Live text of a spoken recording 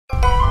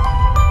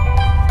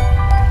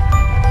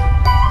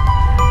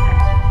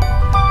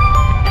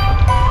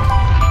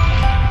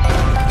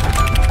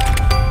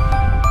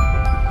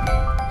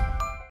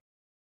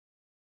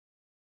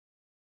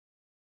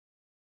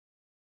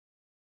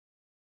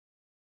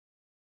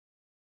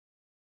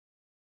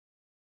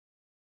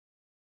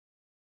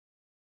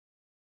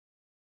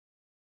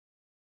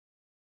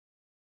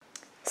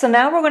So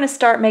now we're going to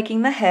start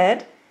making the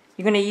head.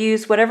 You're going to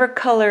use whatever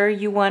color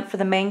you want for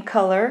the main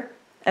color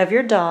of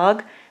your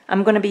dog.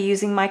 I'm going to be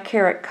using my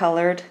carrot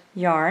colored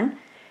yarn.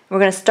 We're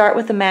going to start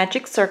with a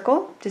magic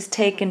circle. Just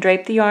take and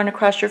drape the yarn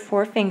across your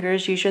 4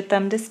 fingers. Use your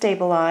thumb to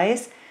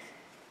stabilize.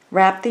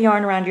 Wrap the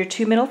yarn around your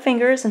 2 middle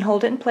fingers and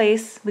hold it in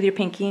place with your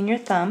pinky and your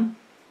thumb.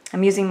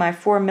 I'm using my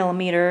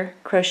 4mm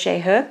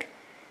crochet hook.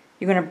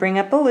 You're going to bring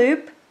up a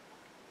loop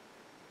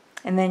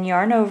and then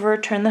yarn over,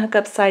 turn the hook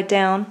upside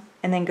down,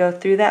 and then go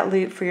through that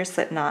loop for your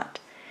slip knot.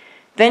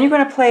 Then you're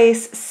going to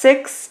place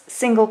 6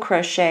 single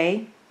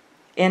crochet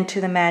into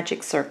the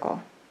magic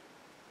circle.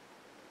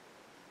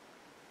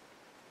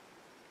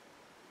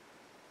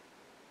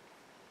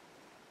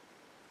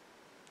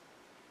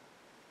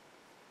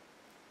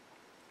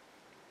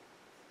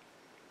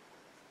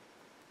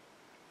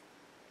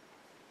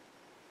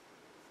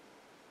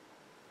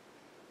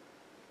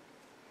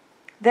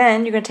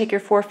 Then you're going to take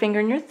your forefinger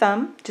and your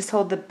thumb, just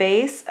hold the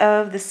base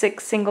of the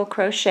 6 single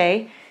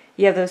crochet.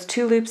 You have those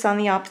 2 loops on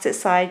the opposite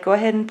side. Go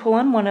ahead and pull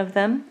on one of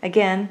them.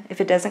 Again, if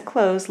it doesn't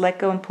close, let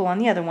go and pull on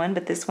the other one,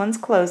 but this one's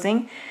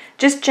closing.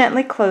 Just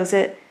gently close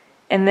it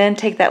and then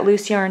take that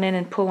loose yarn in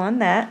and pull on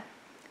that.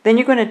 Then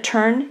you're going to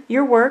turn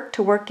your work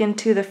to work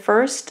into the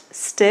first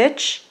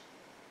stitch,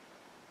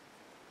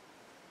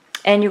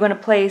 and you're going to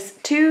place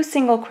 2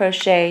 single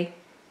crochet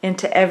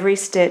into every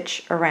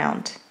stitch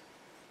around.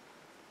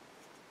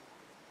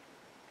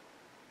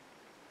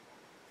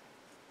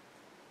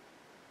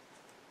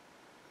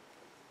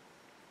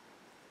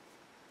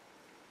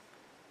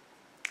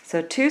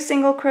 So 2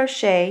 single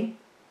crochet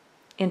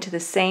into the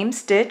same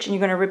stitch, and you're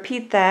going to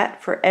repeat that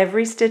for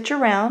every stitch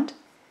around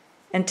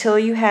until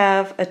you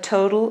have a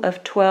total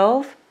of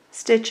 12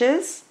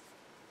 stitches,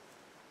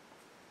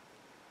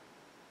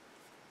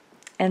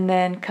 and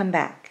then come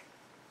back.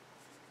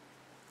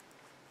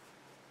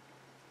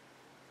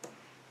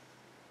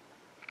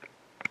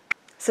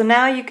 So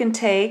now you can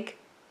take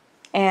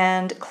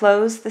and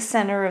close the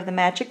center of the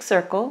magic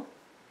circle,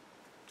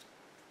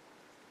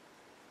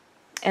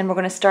 and we're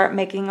going to start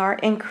making our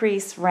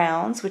increase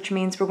rounds, which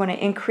means we're going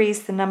to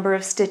increase the number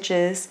of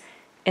stitches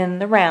in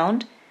the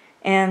round.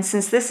 And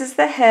since this is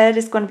the head,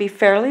 it's going to be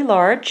fairly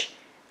large,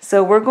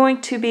 so we're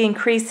going to be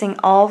increasing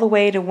all the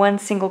way to 1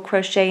 single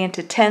crochet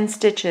into 10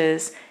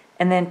 stitches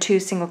and then 2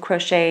 single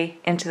crochet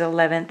into the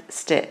 11th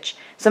stitch.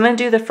 So I'm going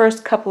to do the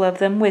first couple of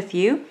them with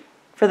you.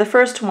 For the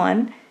first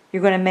one,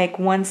 you're going to make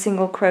 1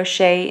 single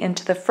crochet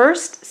into the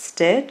first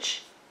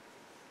stitch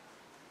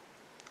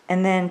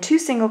and then 2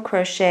 single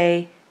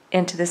crochet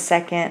into the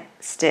second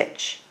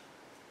stitch.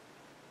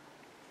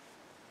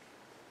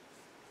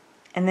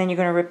 And then you're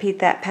going to repeat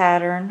that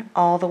pattern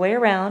all the way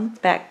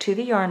around back to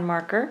the yarn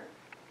marker.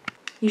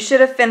 You should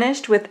have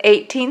finished with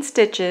 18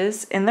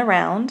 stitches in the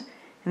round,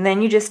 and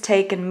then you just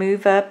take and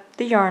move up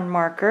the yarn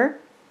marker.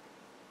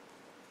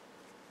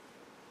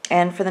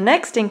 And for the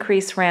next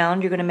increase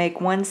round, you're going to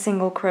make 1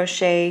 single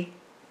crochet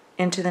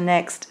into the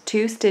next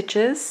 2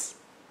 stitches.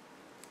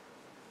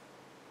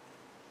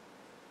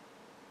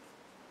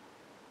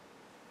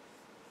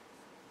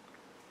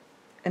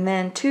 And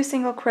then 2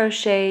 single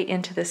crochet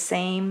into the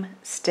same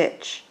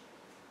stitch.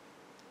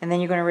 And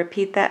then you're going to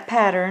repeat that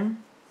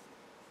pattern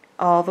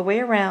all the way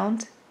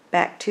around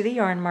back to the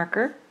yarn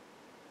marker.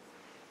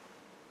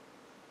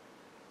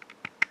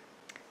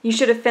 You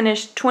should have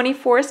finished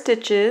 24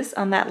 stitches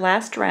on that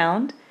last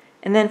round,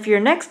 and then for your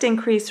next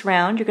increase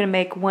round you're going to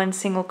make 1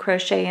 single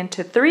crochet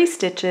into 3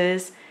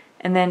 stitches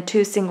and then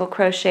 2 single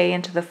crochet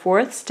into the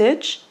 4th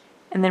stitch,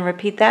 and then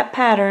repeat that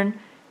pattern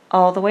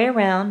all the way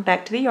around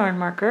back to the yarn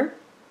marker.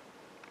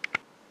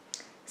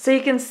 So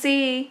you can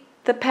see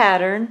the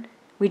pattern.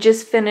 We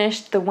just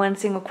finished the 1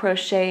 single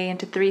crochet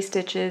into 3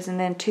 stitches and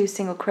then 2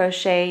 single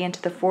crochet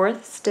into the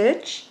 4th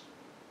stitch,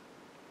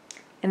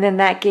 and then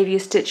that gave you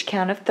a stitch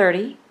count of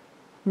 30.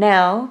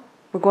 Now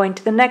we're going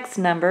to the next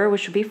number,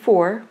 which would be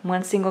 4.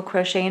 1 single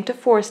crochet into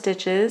 4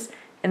 stitches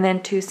and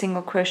then 2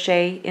 single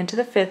crochet into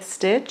the 5th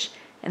stitch,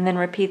 and then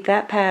repeat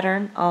that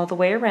pattern all the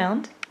way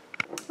around.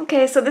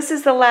 Okay, so this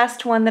is the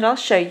last one that I'll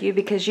show you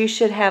because you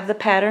should have the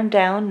pattern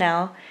down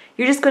now.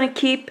 You're just going to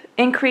keep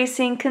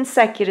increasing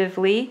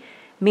consecutively,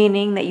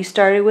 meaning that you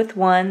started with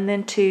 1,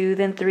 then 2,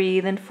 then 3,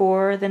 then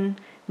 4, then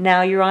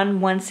now you're on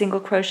 1 single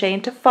crochet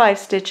into 5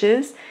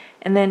 stitches,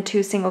 and then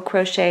 2 single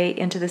crochet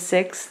into the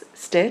 6th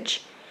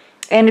stitch.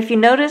 And if you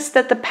notice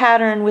that the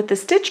pattern with the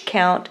stitch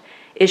count,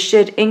 it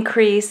should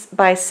increase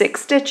by 6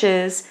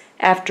 stitches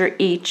after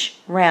each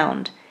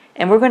round.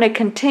 And we're going to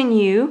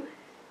continue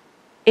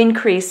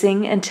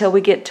increasing until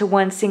we get to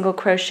 1 single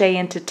crochet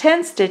into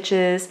 10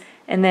 stitches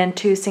and then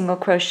 2 single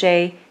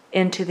crochet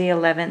into the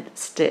 11th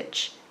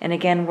stitch. And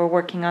again, we're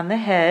working on the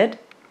head.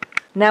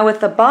 Now with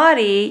the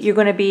body, you're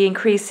going to be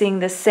increasing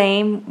the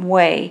same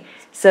way.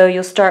 So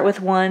you'll start with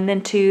 1,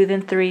 then 2,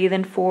 then 3,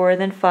 then 4,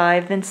 then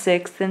 5, then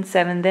 6, then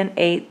 7, then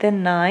 8,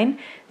 then 9,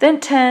 then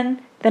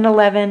 10, then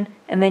 11,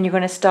 and then you're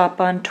going to stop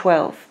on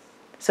 12.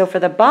 So for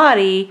the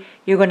body,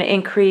 you're going to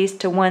increase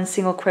to 1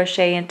 single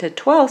crochet into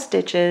 12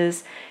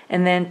 stitches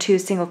and then 2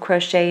 single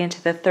crochet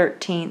into the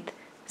 13th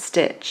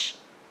stitch.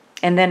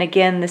 And then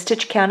again, the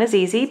stitch count is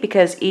easy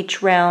because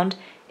each round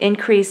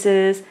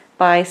increases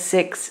by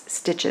 6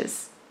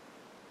 stitches.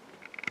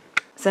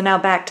 So now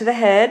back to the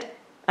head.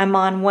 I'm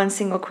on 1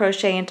 single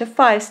crochet into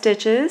 5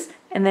 stitches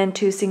and then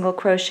 2 single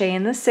crochet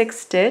in the 6th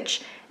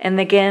stitch. And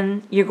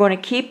again, you're going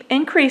to keep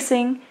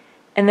increasing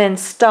and then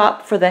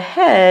stop for the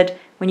head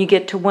when you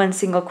get to 1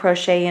 single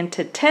crochet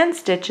into 10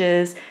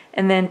 stitches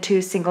and then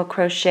 2 single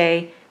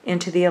crochet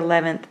into the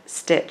 11th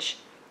stitch.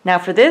 Now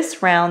for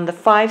this round, the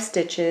 5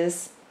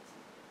 stitches,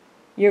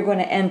 you're going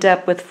to end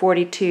up with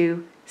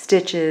 42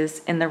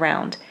 stitches in the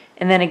round.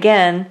 And then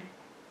again,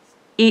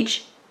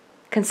 each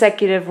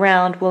consecutive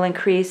round will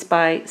increase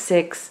by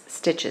 6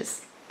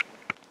 stitches.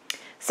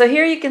 So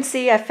here you can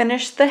see I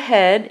finished the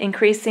head,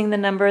 increasing the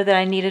number that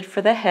I needed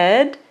for the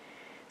head.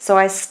 So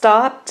I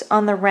stopped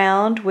on the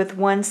round with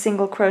 1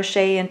 single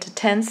crochet into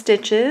 10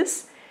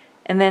 stitches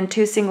and then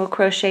 2 single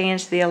crochet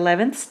into the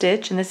 11th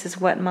stitch, and this is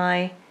what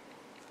my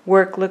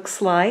work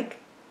looks like.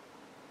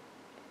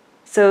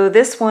 So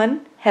this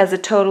one has a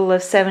total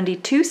of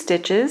 72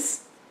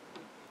 stitches.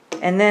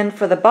 And then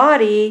for the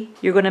body,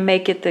 you're going to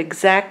make it the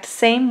exact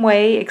same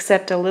way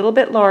except a little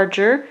bit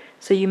larger.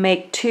 So you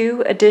make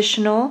 2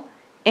 additional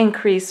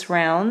increase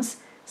rounds.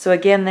 So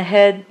again, the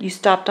head you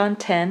stopped on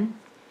 10.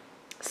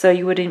 So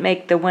you would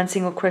make the 1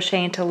 single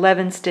crochet into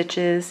 11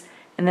 stitches,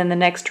 and then the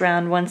next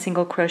round 1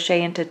 single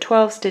crochet into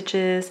 12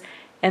 stitches,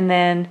 and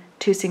then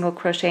 2 single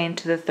crochet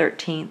into the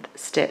 13th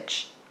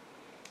stitch.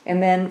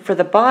 And then for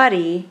the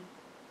body,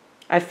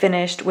 I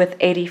finished with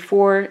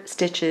 84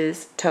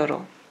 stitches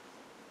total.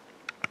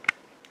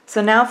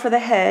 So now for the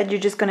head, you're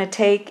just going to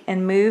take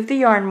and move the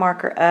yarn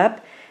marker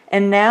up,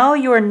 and now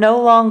you are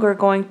no longer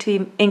going to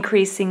be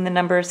increasing the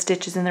number of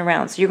stitches in the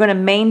round. So you're going to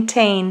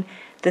maintain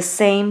the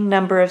same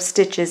number of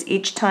stitches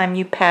each time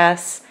you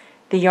pass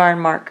the yarn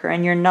marker,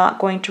 and you're not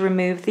going to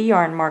remove the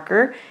yarn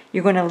marker.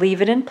 You're going to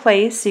leave it in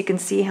place so you can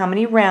see how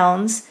many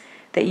rounds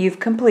that you've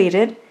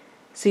completed.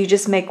 So you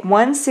just make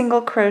 1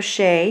 single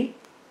crochet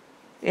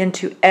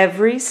into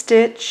every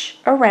stitch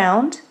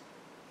around,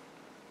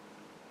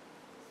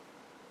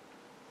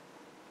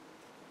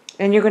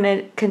 and you're going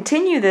to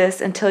continue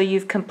this until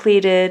you've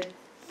completed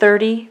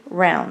 30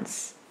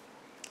 rounds.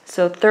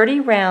 So 30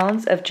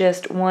 rounds of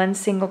just 1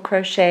 single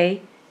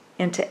crochet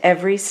into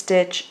every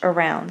stitch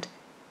around.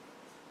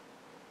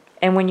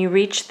 And when you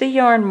reach the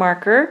yarn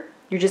marker,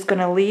 you're just going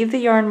to leave the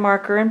yarn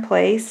marker in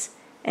place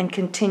and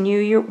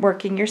continue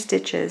working your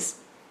stitches.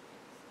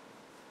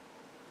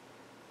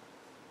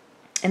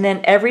 And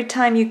then every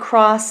time you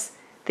cross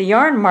the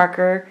yarn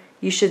marker,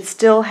 you should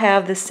still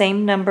have the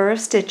same number of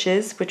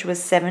stitches, which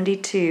was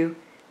 72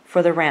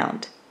 for the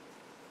round.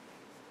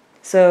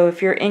 So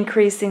if you're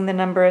increasing the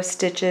number of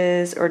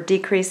stitches or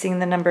decreasing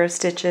the number of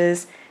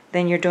stitches,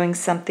 then you're doing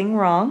something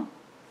wrong.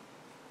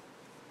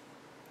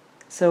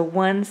 So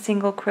 1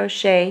 single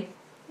crochet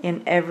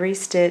in every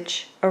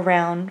stitch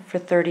around for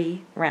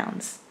 30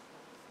 rounds.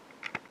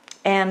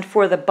 And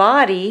for the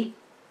body,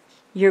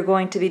 you're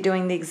going to be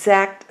doing the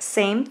exact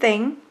same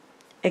thing,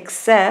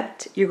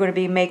 except you're going to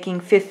be making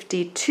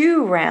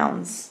 52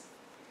 rounds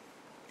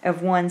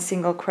of 1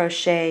 single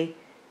crochet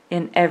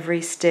in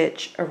every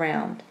stitch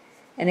around.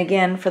 And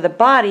again, for the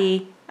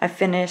body, I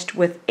finished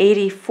with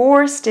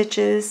 84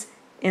 stitches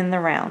in the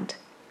round.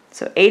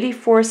 So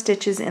 84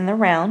 stitches in the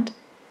round,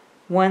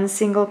 1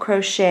 single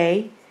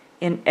crochet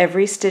in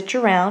every stitch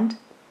around,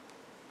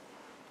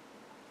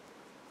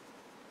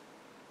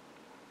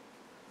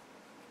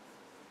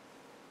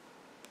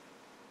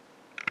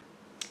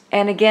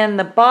 and again,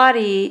 the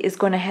body is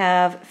going to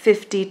have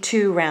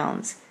 52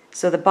 rounds,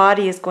 so the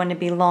body is going to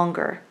be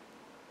longer.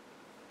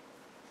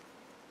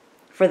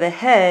 For the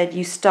head,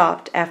 you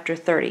stopped after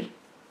 30,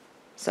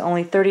 so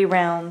only 30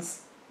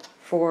 rounds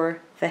for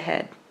the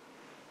head.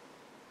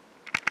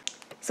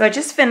 So I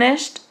just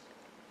finished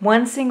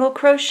 1 single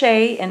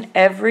crochet in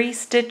every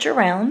stitch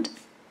around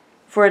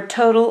for a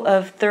total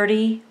of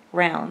 30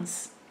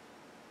 rounds.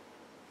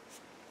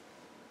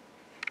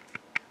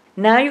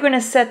 Now you're going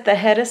to set the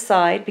head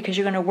aside because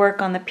you're going to work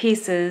on the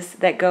pieces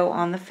that go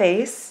on the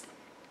face.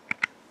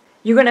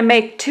 You're going to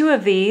make 2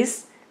 of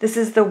these. This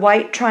is the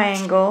white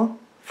triangle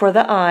for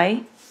the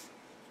eye.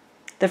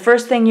 The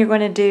first thing you're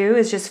going to do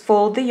is just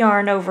fold the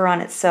yarn over on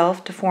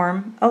itself to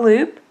form a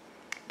loop.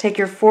 Take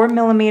your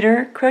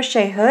 4mm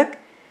crochet hook,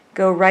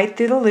 go right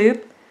through the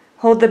loop,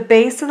 hold the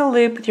base of the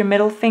loop with your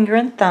middle finger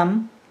and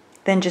thumb,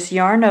 then just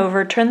yarn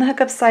over, turn the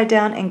hook upside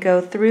down and go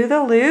through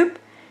the loop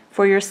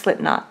for your slip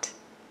knot.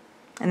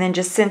 And then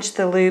just cinch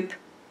the loop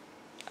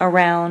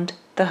around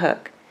the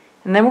hook.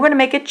 And then we're going to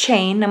make a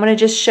chain. I'm going to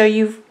just show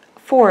you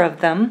 4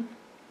 of them.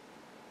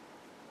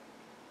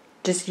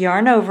 Just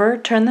yarn over,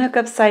 turn the hook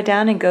upside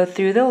down and go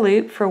through the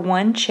loop for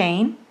 1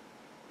 chain,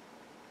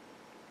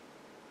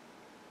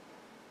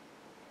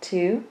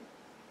 2,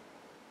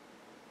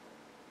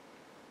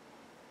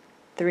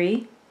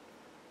 3,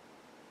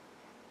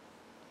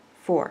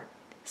 4.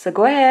 So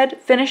go ahead,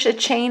 finish a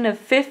chain of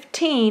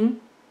 15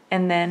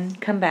 and then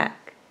come back.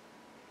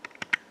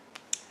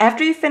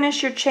 After you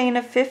finish your chain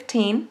of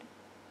 15,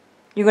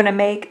 you're going to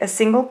make a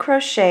single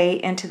crochet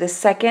into the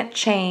second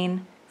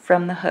chain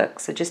from the hook.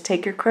 So just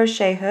take your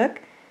crochet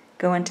hook,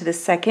 go into the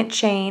second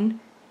chain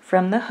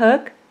from the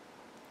hook,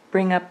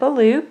 bring up a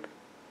loop,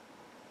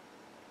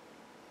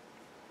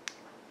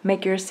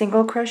 make your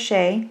single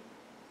crochet.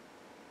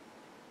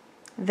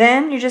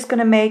 Then you're just going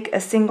to make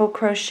a single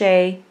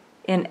crochet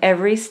in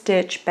every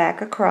stitch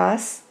back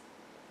across,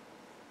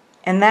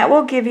 and that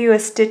will give you a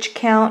stitch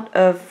count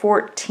of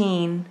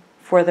 14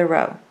 for the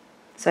row.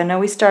 So I know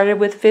we started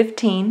with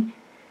 15,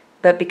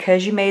 but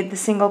because you made the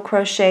single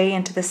crochet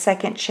into the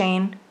second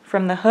chain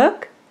from the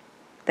hook,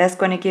 that's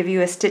going to give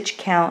you a stitch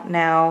count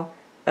now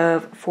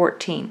of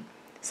 14.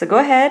 So go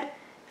ahead,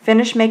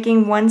 finish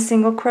making one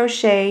single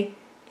crochet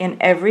in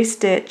every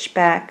stitch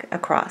back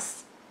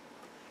across.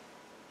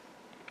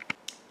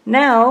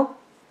 Now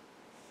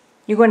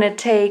you're going to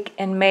take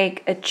and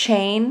make a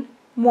chain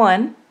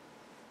 1.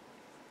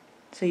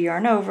 So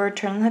yarn over,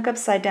 turn the hook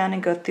upside down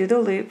and go through the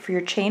loop for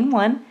your chain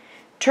 1.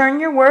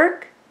 Turn your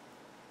work,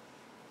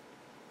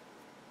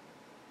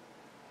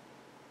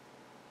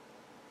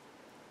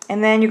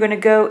 and then you're going to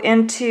go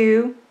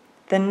into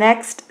the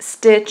next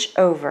stitch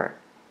over.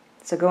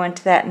 So go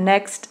into that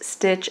next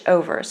stitch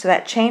over. So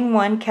that chain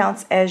 1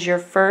 counts as your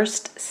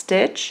first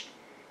stitch.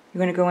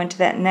 You're going to go into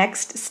that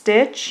next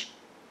stitch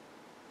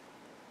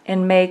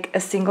and make a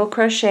single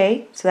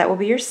crochet. So that will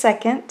be your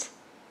second.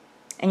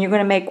 And you're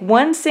going to make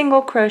one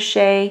single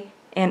crochet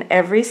in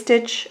every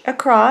stitch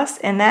across,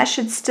 and that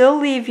should still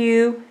leave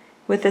you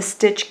with a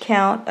stitch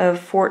count of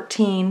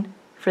 14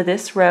 for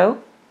this row.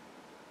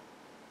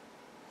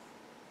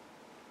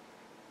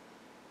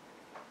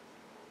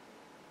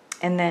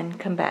 And then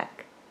come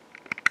back.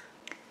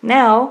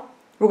 Now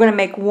we're going to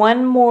make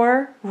one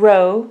more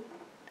row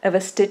of a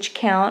stitch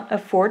count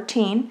of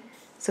 14.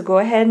 So go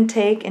ahead and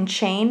take and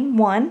chain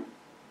 1,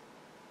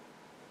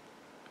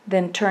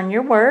 then turn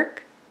your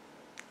work,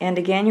 and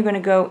again you're going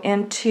to go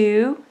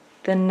into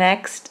the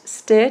next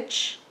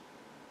stitch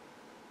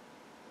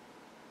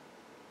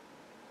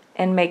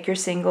and make your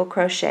single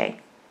crochet.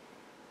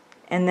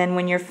 And then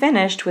when you're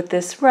finished with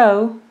this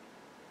row,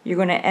 you're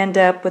going to end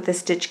up with a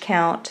stitch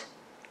count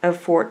of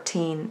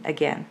 14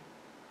 again.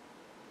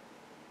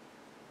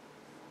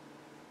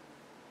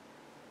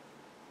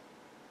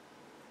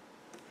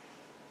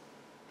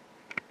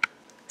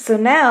 So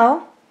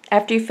now,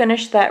 after you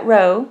finish that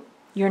row,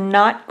 you're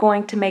not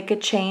going to make a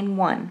chain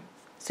 1.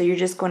 So you're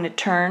just going to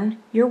turn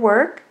your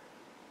work,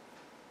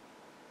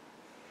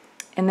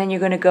 and then you're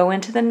going to go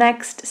into the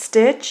next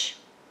stitch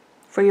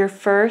for your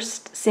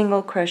first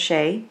single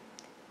crochet.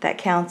 That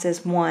counts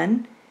as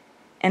 1.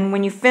 And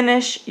when you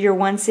finish your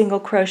one single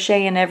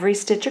crochet in every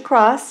stitch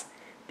across,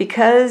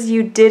 because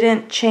you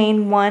didn't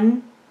chain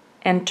 1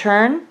 and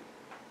turn,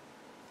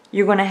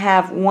 you're going to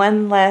have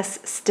one less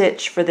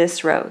stitch for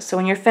this row. So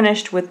when you're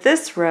finished with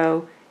this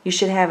row, you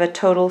should have a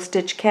total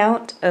stitch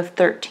count of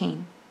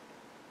 13.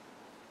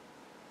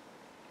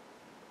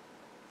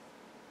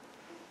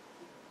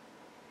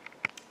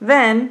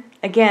 Then,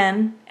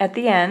 again, at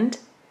the end,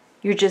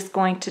 you're just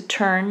going to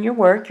turn your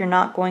work. You're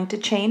not going to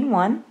chain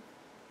 1.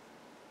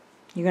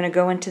 You're going to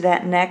go into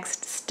that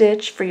next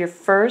stitch for your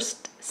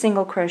first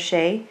single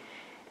crochet,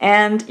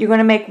 and you're going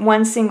to make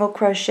one single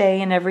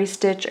crochet in every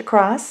stitch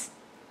across.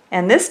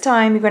 And this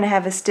time you're going to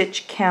have a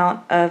stitch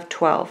count of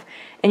 12.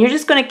 And you're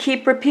just going to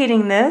keep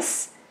repeating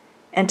this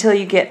until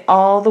you get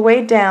all the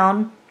way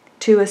down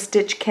to a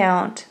stitch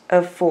count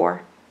of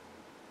 4.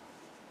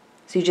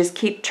 So you just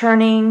keep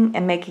turning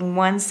and making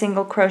one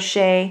single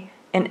crochet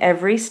in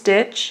every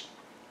stitch,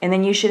 and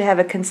then you should have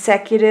a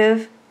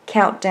consecutive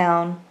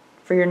countdown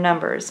for your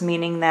numbers,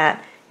 meaning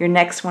that your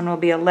next one will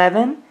be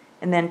 11,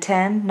 and then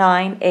 10,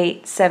 9,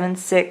 8, 7,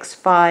 6,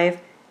 5,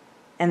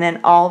 and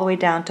then all the way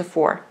down to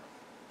 4,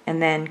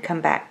 and then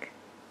come back.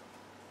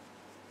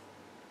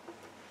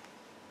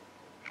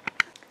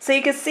 So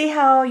you can see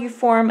how you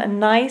form a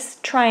nice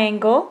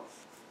triangle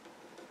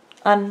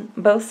on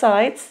both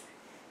sides.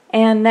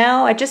 And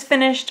now I just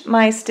finished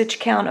my stitch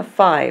count of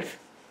 5.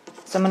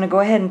 So I'm going to go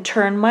ahead and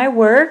turn my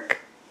work.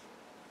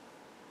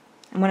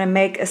 I'm going to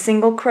make a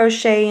single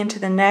crochet into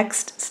the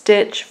next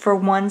stitch for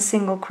one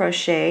single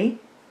crochet,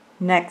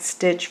 next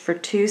stitch for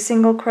 2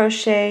 single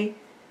crochet,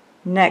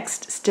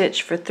 next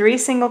stitch for 3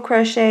 single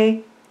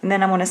crochet, and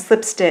then I'm going to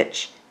slip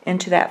stitch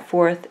into that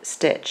 4th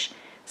stitch.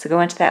 So go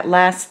into that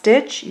last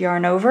stitch,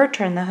 yarn over,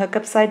 turn the hook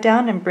upside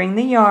down, and bring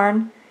the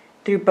yarn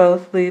through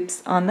both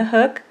loops on the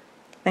hook.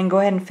 Then go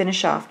ahead and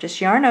finish off. Just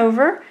yarn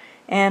over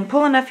and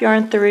pull enough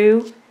yarn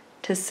through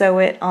to sew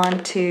it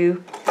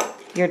onto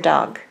your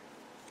dog.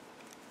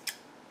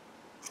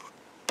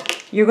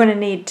 You're going to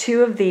need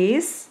 2 of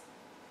these.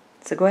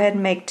 So go ahead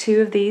and make 2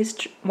 of these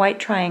white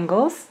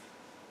triangles.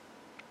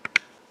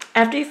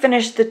 After you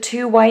finish the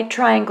 2 white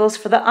triangles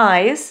for the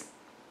eyes,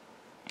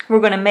 we're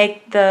going to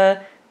make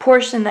the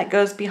portion that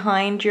goes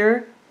behind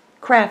your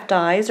craft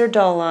eyes or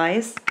doll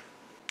eyes.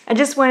 I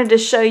just wanted to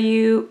show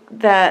you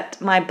that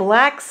my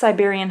black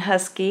Siberian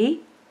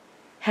Husky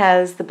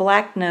has the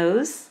black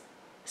nose,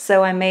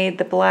 so I made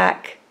the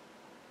black,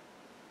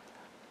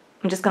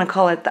 I'm just going to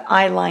call it the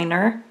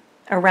eyeliner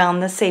around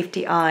the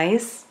safety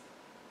eyes.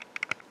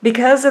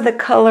 Because of the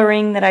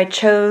coloring that I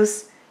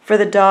chose for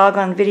the dog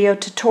on video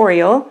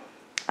tutorial,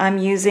 I'm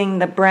using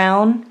the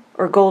brown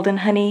or golden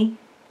honey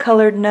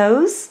colored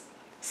nose.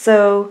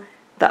 So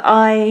the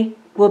eyeliner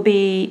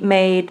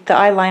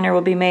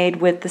will be made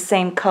with the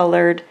same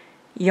colored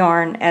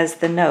yarn as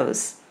the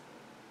nose.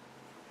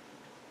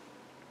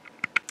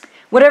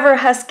 Whatever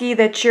husky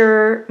that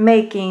you're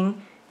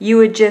making, you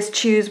would just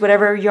choose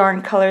whatever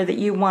yarn color that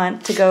you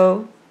want to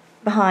go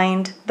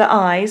behind the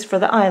eyes for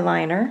the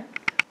eyeliner.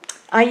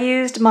 I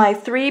used my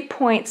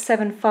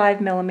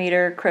 3.75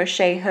 millimeter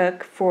crochet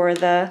hook for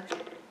the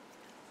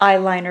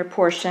eyeliner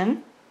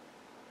portion,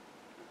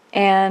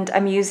 and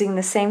I'm using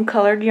the same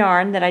colored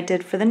yarn that I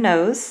did for the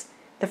nose.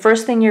 The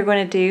first thing you're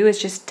going to do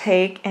is just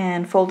take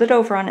and fold it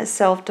over on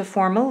itself to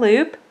form a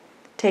loop.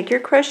 Take your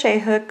crochet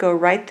hook, go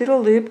right through the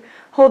loop,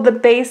 hold the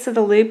base of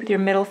the loop with your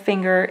middle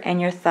finger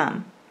and your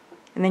thumb.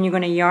 And then you're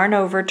going to yarn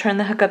over, turn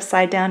the hook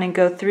upside down, and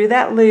go through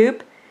that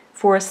loop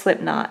for a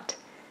slip knot.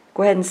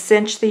 Go ahead and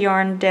cinch the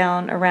yarn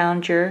down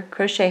around your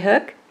crochet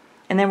hook,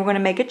 and then we're going to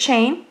make a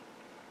chain.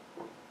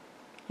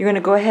 You're going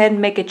to go ahead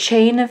and make a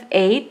chain of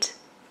 8.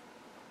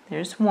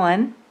 There's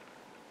 1,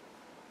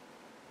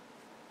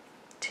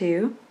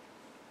 2,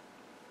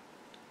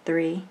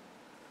 3,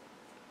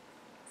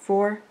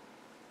 4,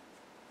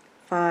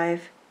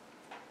 5,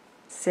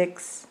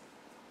 6,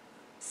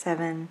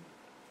 7,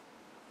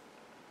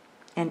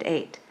 and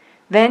 8.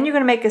 Then you're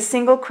going to make a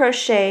single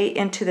crochet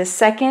into the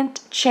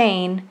second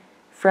chain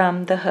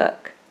from the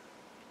hook.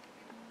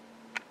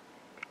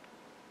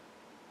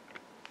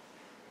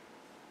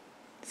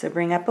 So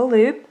bring up a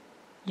loop,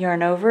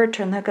 yarn over,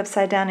 turn the hook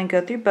upside down, and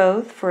go through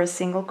both for a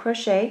single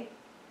crochet.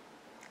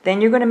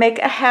 Then you're going to make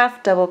a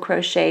half double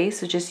crochet,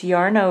 so just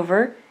yarn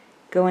over,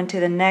 go into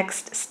the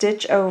next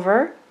stitch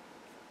over,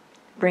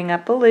 bring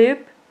up a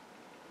loop.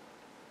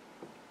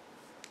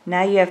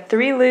 Now you have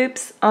 3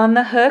 loops on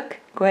the hook.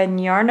 Go ahead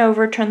and yarn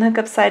over, turn the hook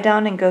upside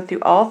down, and go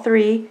through all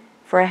 3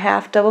 for a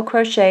half double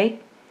crochet.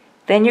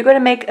 Then you're going to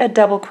make a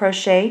double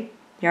crochet,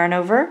 yarn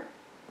over,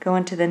 go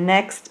into the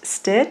next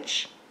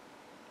stitch,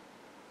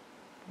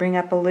 bring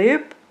up a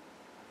loop,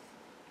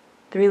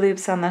 3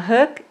 loops on the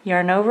hook,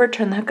 yarn over,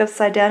 turn the hook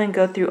upside down, and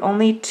go through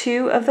only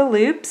 2 of the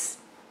loops.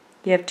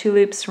 You have 2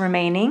 loops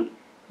remaining.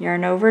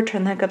 Yarn over,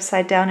 turn the hook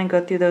upside down, and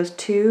go through those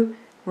 2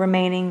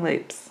 remaining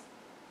loops.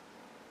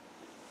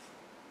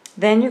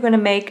 Then you're going to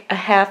make a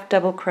half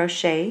double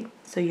crochet.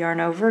 So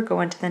yarn over,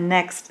 go into the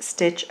next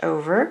stitch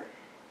over,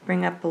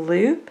 bring up a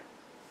loop,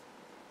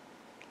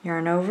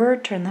 yarn over,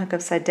 turn the hook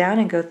upside down,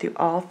 and go through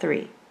all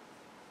 3.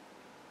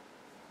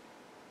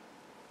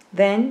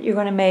 Then you're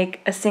going to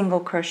make a single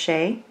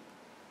crochet.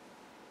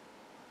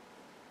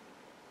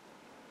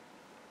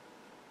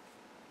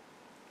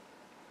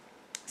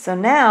 So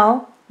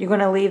now you're going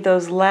to leave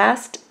those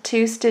last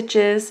 2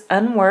 stitches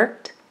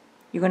unworked.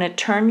 You're going to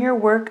turn your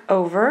work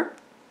over,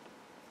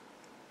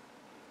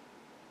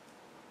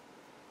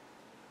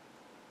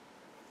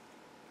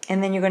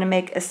 and then you're going to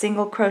make a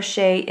single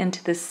crochet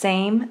into the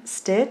same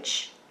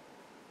stitch.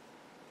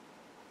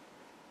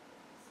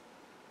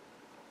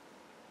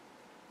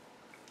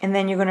 And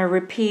then you're going to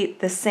repeat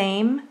the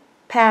same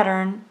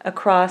pattern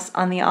across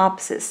on the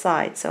opposite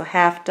side. So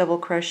half double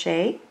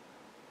crochet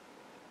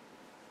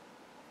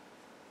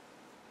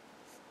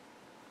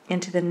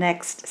into the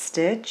next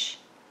stitch.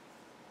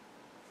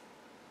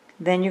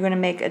 Then you're going to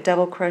make a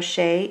double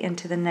crochet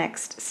into the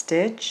next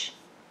stitch.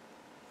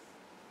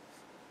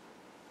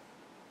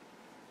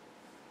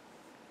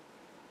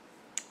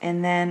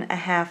 And then a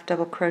half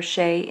double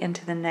crochet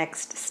into the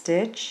next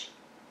stitch.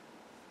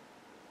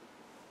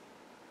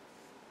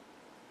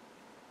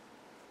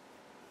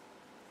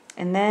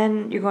 And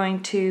then you're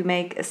going to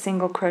make a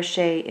single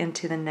crochet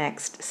into the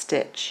next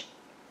stitch.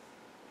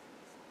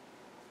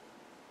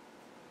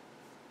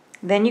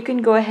 Then you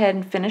can go ahead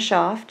and finish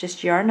off.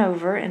 Just yarn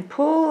over and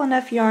pull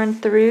enough yarn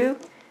through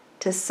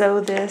to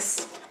sew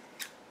this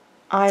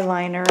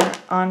eyeliner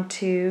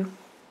onto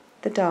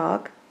the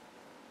dog.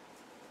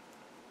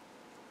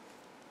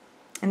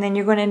 And then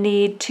you're going to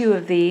need 2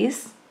 of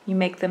these. You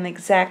make them the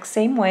exact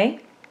same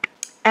way.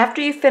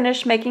 After you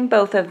finish making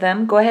both of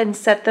them, go ahead and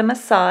set them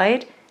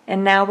aside.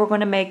 And now we're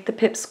going to make the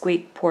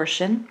pipsqueak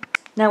portion.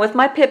 Now with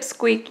my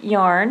pipsqueak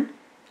yarn,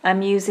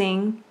 I'm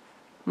using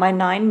my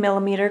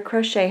 9mm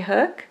crochet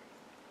hook.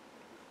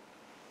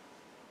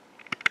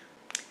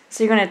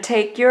 So you're going to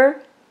take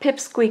your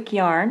pipsqueak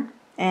yarn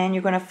and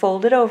you're going to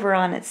fold it over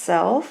on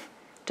itself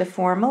to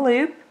form a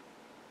loop.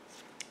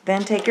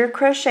 Then take your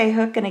crochet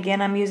hook, and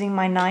again I'm using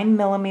my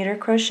 9mm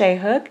crochet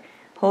hook.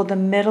 Hold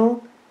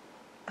the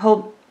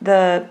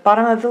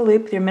bottom of the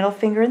loop with your middle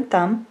finger and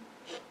thumb.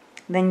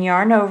 Then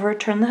yarn over,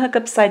 turn the hook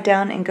upside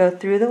down, and go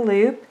through the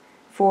loop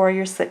for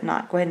your slip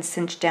knot. Go ahead and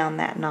cinch down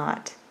that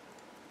knot.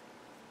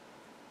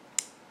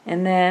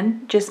 And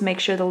then just make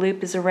sure the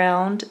loop is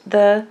around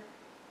the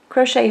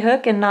crochet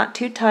hook and not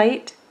too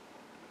tight.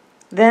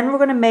 Then we're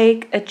going to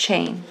make a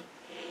chain.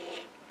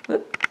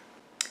 Whoop.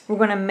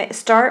 We're going to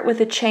start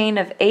with a chain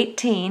of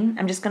 18.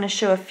 I'm just going to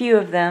show a few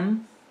of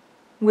them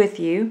with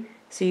you.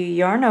 So you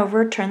yarn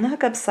over, turn the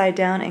hook upside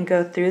down, and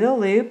go through the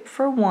loop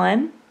for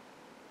 1.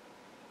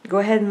 Go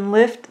ahead and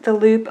lift the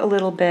loop a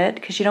little bit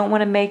because you don't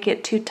want to make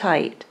it too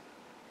tight.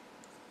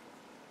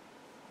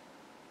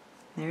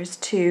 There's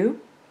 2,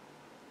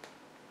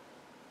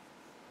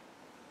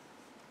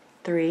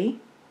 3,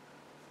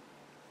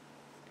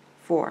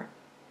 4.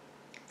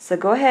 So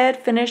go ahead,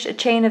 finish a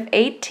chain of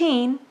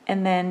 18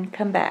 and then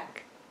come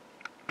back.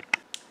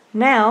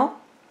 Now,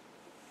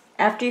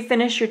 after you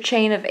finish your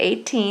chain of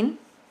 18,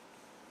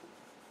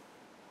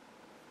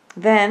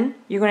 then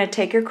you're going to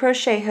take your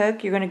crochet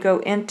hook, you're going to go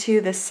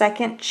into the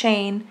second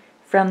chain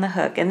from the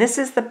hook. And this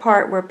is the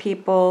part where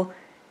people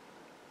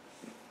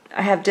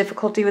have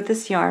difficulty with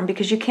this yarn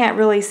because you can't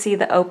really see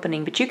the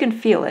opening, but you can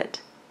feel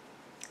it.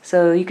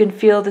 So you can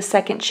feel the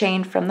second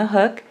chain from the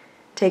hook.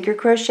 Take your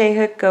crochet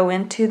hook, go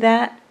into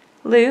that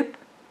loop,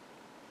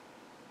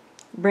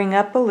 bring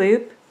up a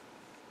loop,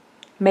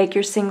 make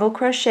your single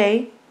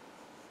crochet,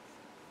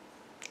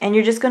 and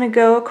you're just going to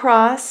go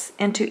across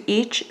into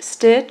each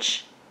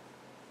stitch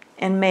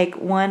and make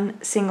 1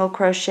 single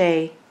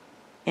crochet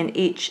in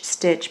each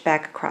stitch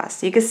back across.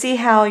 So you can see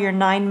how your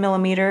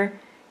 9mm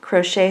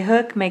crochet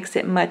hook makes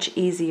it much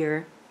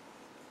easier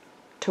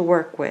to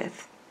work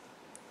with.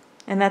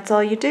 And that's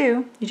all you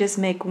do. You just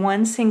make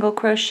 1 single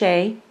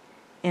crochet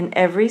in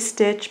every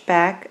stitch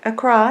back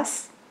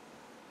across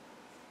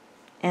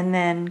and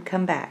then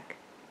come back.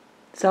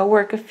 So I'll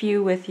work a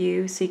few with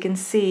you so you can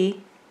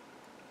see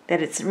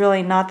that it's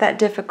really not that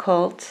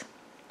difficult.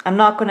 I'm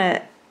not going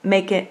to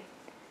make it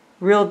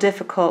real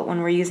difficult when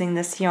we're using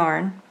this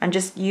yarn. I'm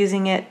just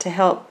using it to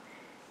help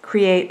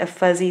create a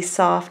fuzzy,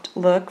 soft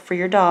look for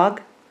your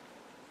dog.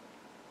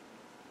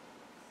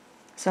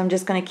 So I'm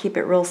just going to keep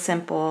it real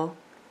simple.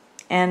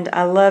 And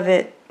I love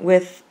it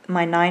with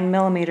my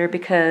 9mm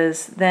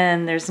because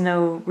then there's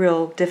no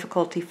real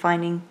difficulty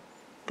finding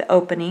the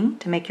opening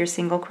to make your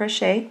single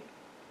crochet.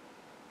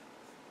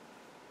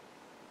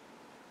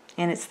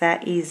 And it's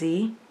that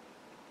easy.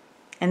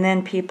 And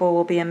then people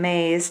will be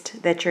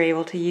amazed that you're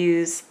able to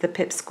use the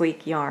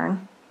pipsqueak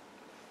yarn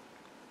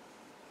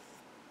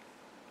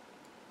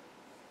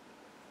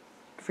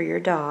for your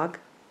dog.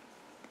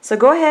 So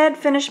go ahead,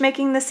 finish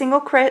making the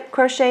single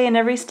crochet in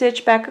every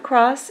stitch back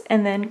across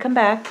and then come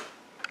back.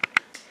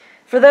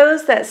 For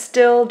those that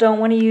still don't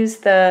want to use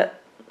the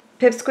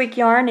pipsqueak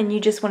yarn and you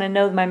just want to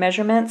know my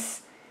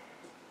measurements,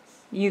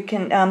 you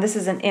can, this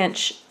is an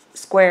inch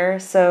square,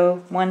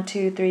 so 1,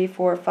 2, 3,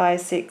 4,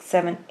 5, 6,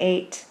 7,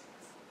 8.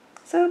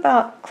 So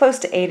about close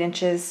to 8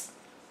 inches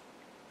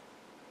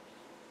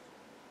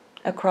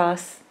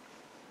across.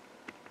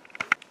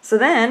 So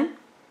then,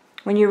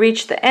 when you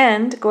reach the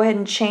end, go ahead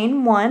and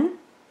chain 1,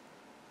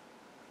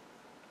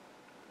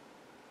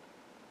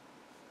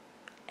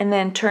 and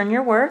then turn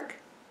your work,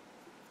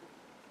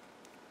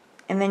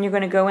 and then you're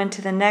going to go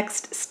into the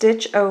next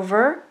stitch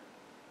over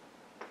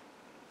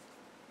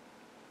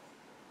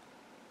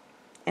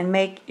and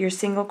make your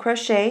single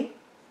crochet.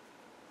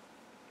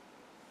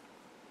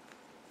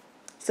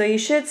 So you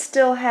should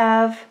still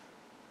have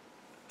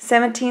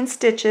 17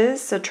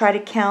 stitches, so try to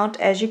count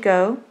as you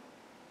go.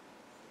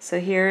 So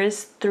here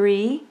is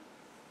 3,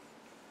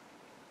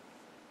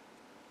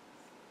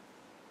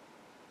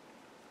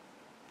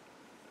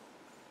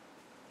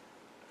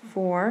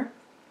 4,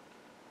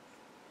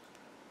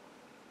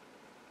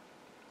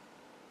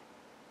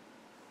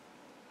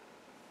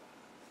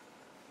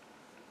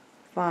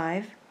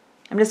 5.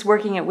 I'm just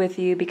working it with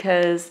you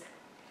because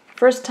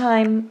first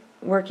time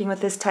working with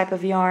this type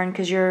of yarn,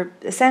 because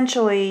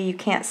you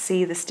can't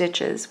see the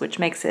stitches, which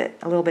makes it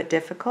a little bit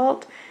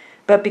difficult.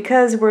 But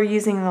because we're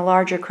using the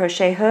larger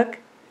crochet hook,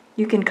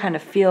 you can kind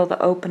of feel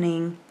the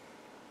opening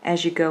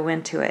as you go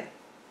into it.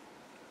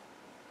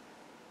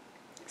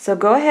 So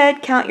go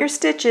ahead, count your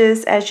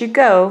stitches as you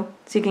go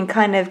so you can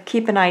kind of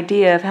keep an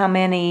idea of how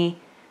many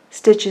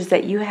stitches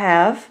that you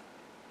have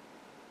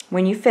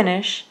when you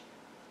finish,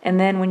 and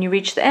then when you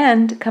reach the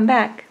end, come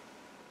back.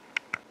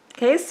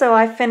 Okay, so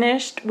I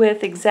finished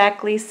with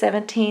exactly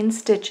 17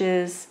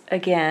 stitches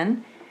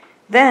again.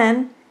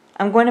 Then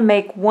I'm going to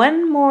make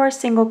 1 more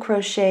single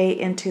crochet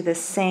into the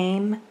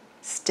same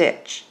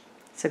stitch.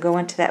 So go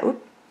into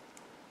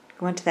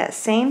that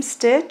same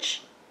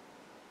stitch,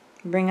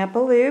 bring up a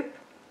loop,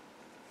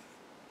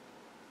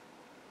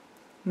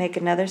 make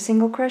another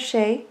single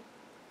crochet,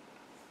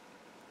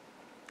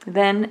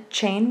 then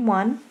chain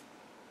 1,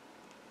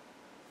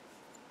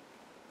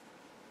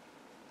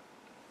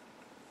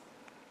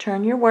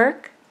 turn your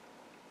work,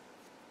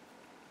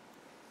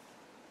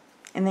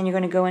 and then you're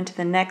going to go into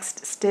the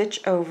next stitch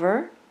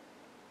over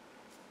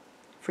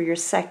for your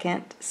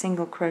second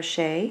single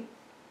crochet,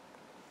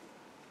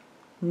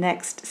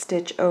 next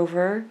stitch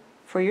over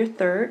for your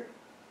third,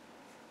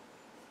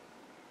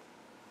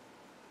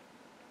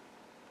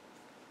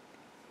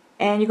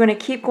 and you're going to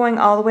keep going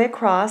all the way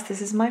across.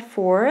 This is my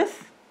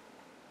 4th,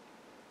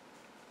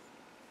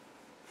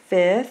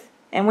 5th,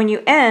 and when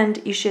you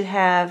end you should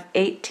have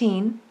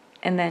 18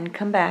 and then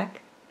come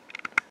back.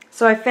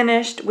 So I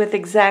finished with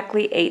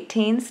exactly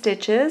 18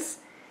 stitches.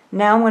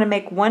 Now I'm going to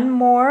make 1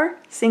 more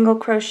single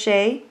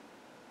crochet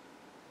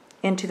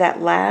into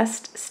that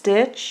last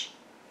stitch,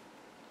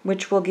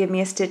 which will give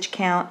me a stitch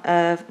count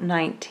of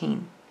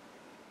 19.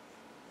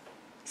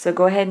 So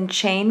go ahead and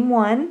chain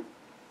 1,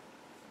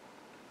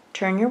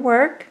 turn your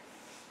work,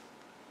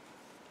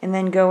 and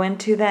then go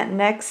into that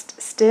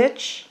next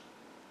stitch,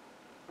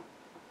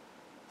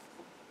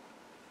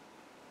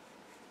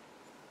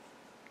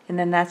 and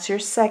then that's your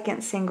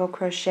second single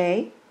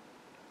crochet,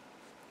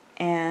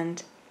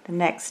 and the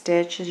next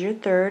stitch is your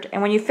third.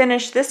 And when you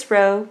finish this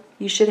row,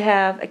 you should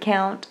have a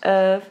count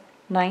of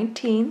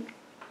 19.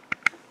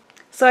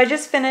 So I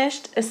just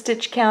finished a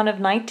stitch count of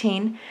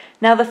 19.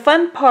 Now the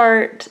fun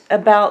part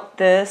about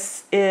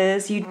this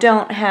is you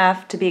don't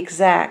have to be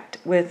exact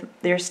with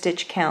your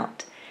stitch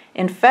count.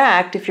 In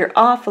fact, if you're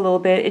off a little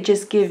bit, it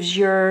just gives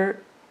your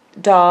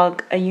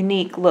dog a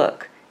unique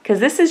look, because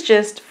this is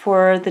just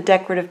for the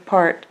decorative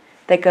part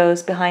that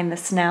goes behind the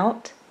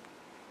snout.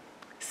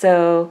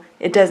 So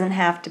it doesn't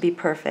have to be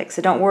perfect.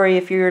 So don't worry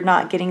if you're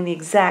not getting the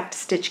exact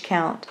stitch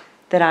count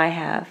that I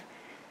have.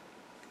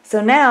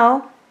 So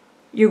now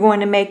you're going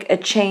to make a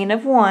chain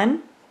of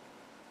 1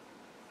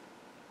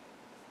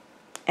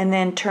 and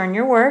then turn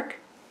your work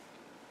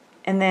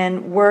and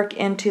then work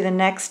into the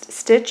next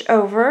stitch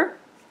over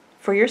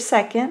for your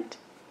second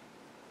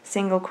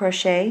single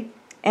crochet,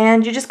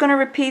 and you're just going to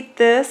repeat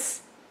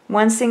this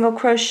 1 single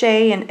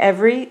crochet in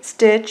every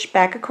stitch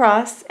back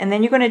across, and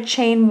then you're going to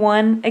chain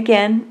 1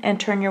 again and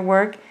turn your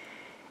work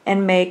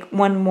and make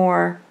 1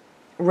 more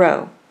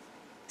row.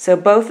 So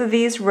both of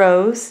these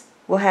rows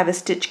will have a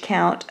stitch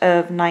count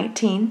of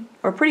 19,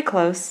 or pretty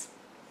close.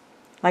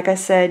 Like I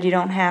said, you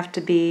don't have to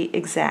be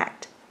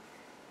exact.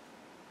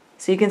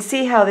 So you can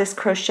see how this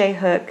crochet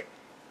hook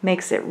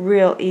makes it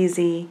real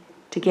easy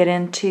to get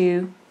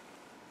into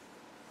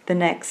the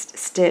next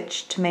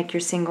stitch to make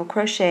your single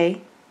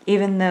crochet.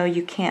 Even though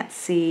you can't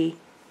see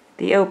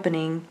the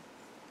opening,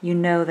 you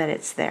know that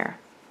it's there.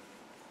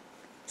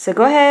 So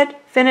go ahead,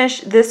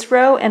 finish this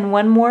row and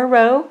 1 more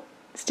row,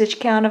 stitch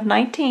count of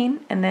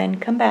 19, and then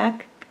come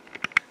back.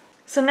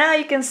 So now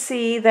you can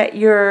see that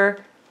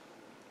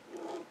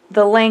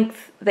the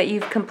length that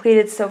you've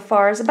completed so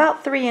far is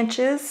about 3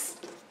 inches.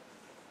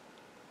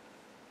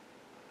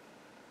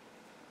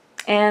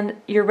 And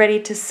you're ready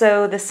to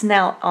sew the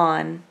snout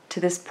on to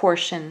this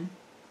portion,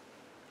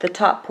 the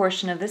top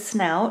portion of the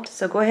snout.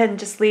 So go ahead and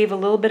just leave a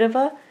little bit of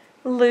a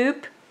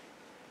loop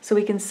so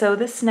we can sew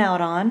the snout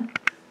on.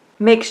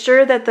 Make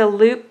sure that the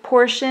loop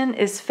portion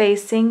is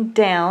facing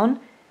down,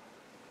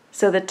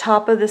 so the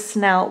top of the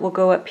snout will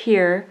go up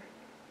here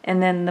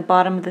and then the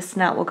bottom of the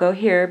snout will go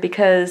here,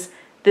 because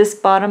this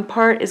bottom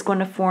part is going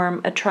to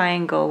form a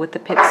triangle with the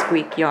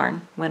pipsqueak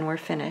yarn when we're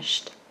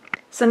finished.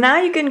 So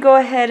now you can go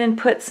ahead and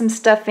put some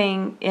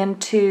stuffing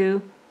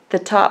into the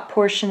top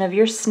portion of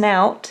your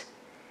snout.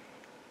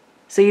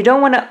 So you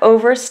don't want to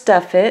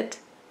overstuff it,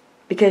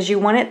 because you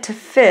want it to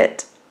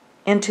fit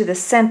into the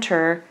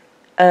center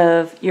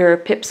of your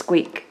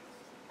pipsqueak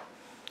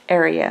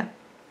area.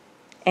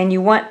 And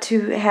you want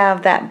to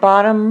have that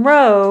bottom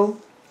row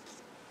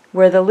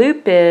where the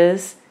loop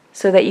is,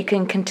 so that you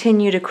can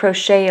continue to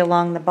crochet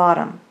along the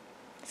bottom.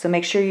 So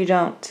make sure you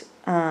don't,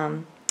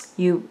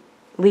 you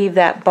leave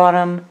that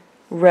bottom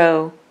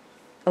row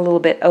a little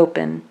bit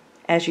open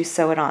as you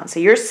sew it on. So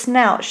your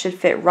snout should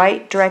fit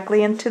right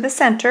directly into the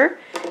center,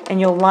 and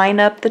you'll line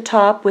up the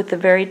top with the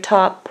very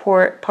top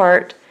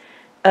part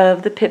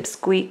of the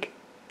pipsqueak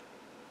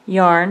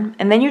yarn,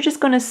 and then you're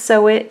just going to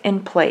sew it in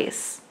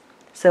place.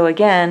 So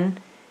again,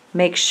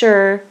 make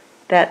sure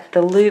that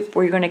the loop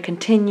where you're going to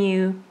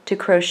continue to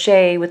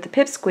crochet with the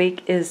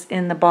pipsqueak is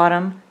in the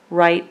bottom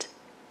right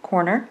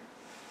corner,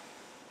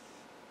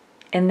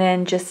 and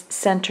then just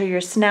center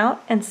your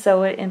snout and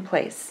sew it in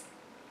place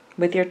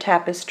with your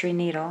tapestry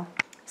needle.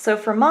 So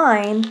for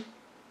mine,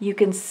 you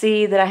can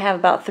see that I have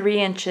about 3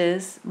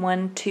 inches,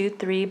 1, 2,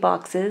 3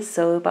 boxes,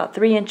 so about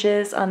 3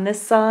 inches on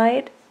this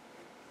side,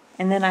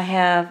 and then I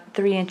have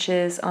 3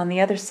 inches on the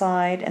other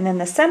side, and then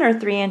the center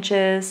 3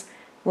 inches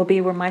will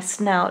be where my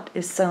snout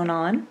is sewn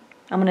on.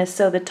 I'm going to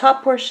sew the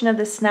top portion of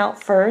the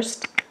snout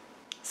first,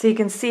 so you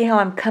can see how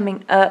I'm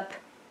coming up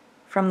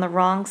from the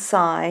wrong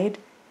side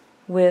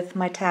with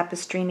my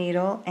tapestry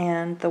needle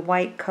and the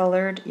white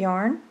colored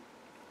yarn.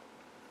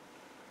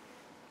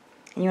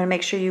 And you want to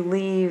make sure you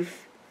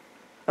leave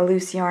a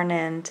loose yarn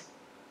end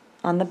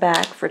on the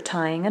back for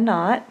tying a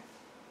knot.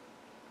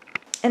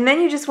 And then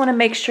you just want to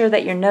make sure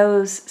that your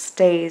nose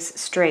stays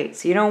straight.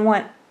 So you don't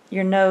want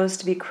your nose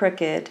to be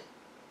crooked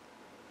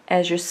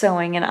as you're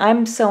sewing. And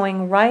I'm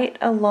sewing right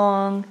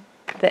along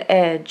the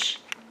edge.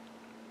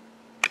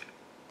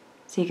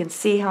 So you can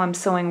see how I'm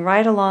sewing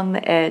right along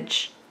the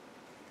edge.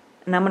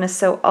 And I'm going to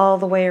sew all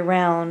the way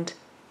around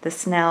the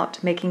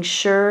snout, making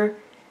sure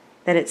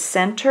that it's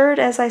centered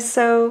as I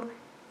sew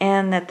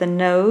and that the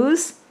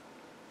nose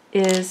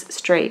is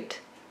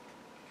straight.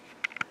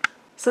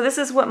 So this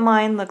is what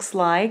mine looks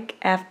like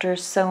after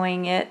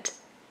sewing it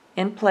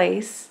in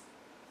place.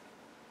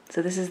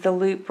 So this is the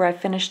loop where I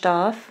finished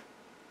off,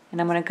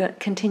 and I'm going to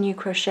continue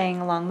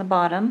crocheting along the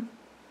bottom.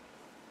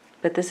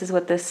 But this is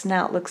what the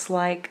snout looks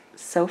like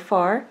so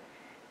far.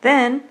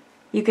 Then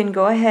you can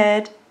go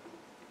ahead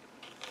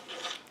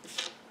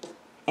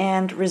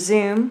and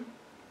resume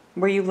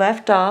where you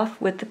left off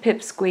with the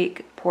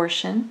pipsqueak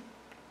portion.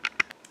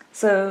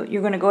 So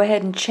you're going to go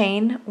ahead and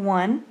chain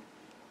 1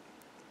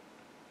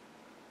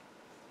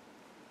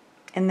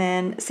 and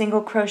then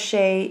single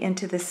crochet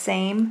into the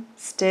same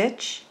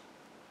stitch.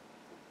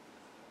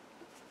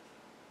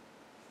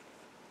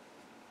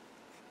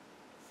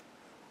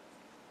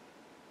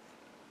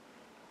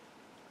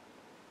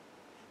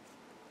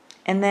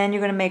 And then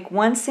you're going to make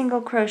 1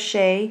 single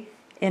crochet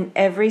in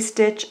every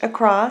stitch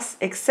across,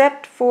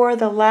 except for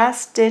the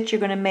last stitch. You're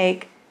going to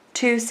make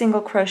 2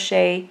 single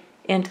crochet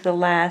into the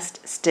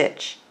last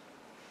stitch.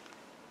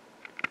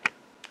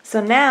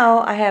 So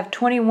now I have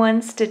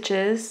 21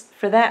 stitches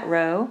for that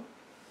row.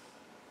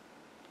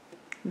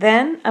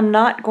 Then I'm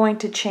not going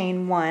to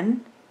chain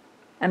 1.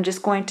 I'm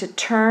just going to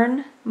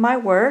turn my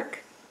work,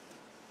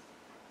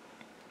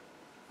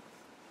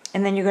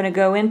 and then you're going to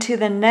go into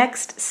the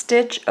next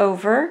stitch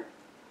over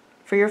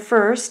for your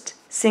first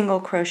single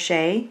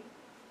crochet,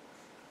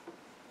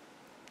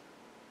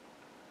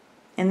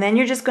 and then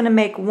you're just going to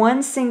make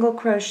 1 single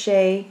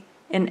crochet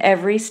in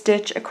every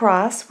stitch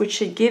across, which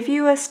should give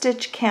you a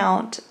stitch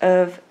count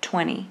of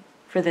 20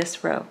 for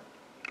this row.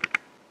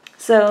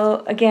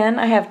 So again,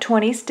 I have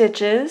 20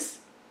 stitches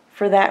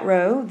for that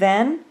row.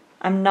 Then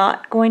I'm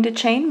not going to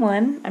chain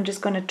 1. I'm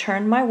just going to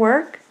turn my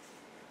work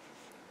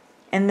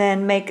and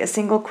then make a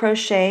single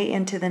crochet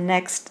into the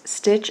next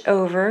stitch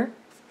over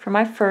for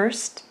my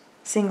first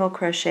single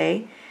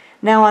crochet.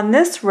 Now on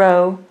this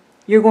row,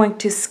 you're going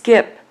to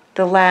skip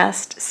the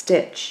last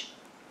stitch.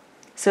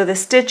 So the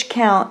stitch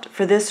count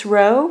for this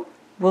row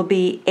will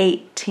be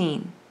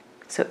 18.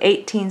 So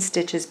 18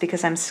 stitches,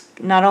 because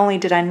not only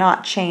did I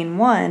not chain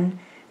 1,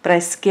 but I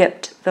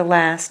skipped the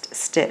last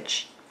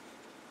stitch.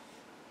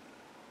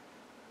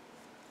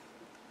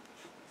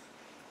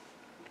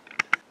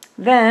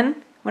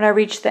 Then when I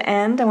reach the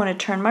end, I want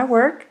to turn my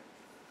work,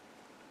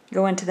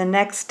 go into the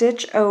next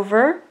stitch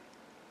over,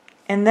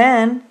 and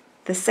then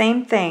the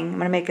same thing. I'm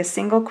going to make a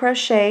single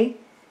crochet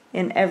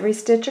in every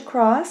stitch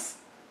across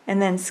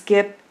and then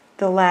skip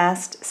the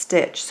last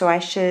stitch. So I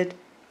should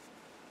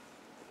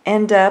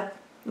end up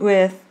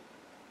with,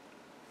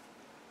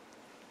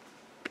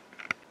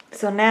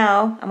 so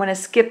now I'm going to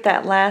skip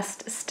that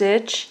last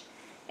stitch,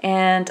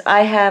 and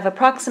I have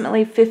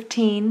approximately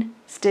 15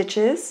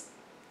 stitches.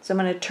 So I'm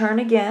going to turn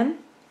again,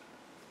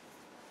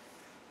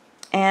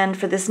 and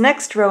for this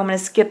next row I'm going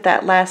to skip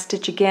that last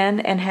stitch again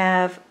and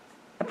have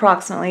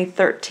approximately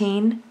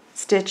 13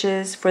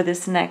 stitches for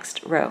this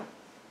next row.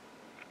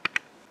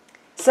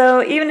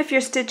 So even if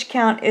your stitch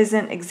count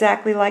isn't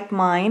exactly like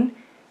mine,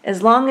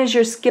 as long as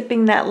you're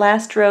skipping that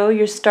last row,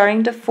 you're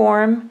starting to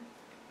form,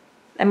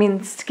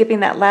 skipping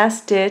that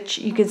last stitch,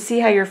 you can see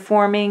how you're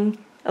forming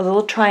a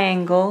little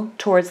triangle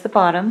towards the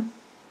bottom.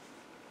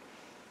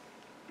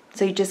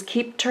 So you just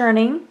keep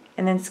turning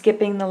and then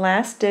skipping the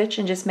last stitch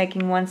and just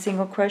making 1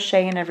 single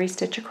crochet in every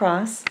stitch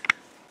across.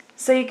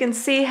 So you can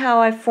see how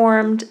I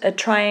formed a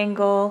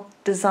triangle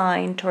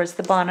design towards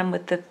the bottom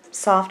with the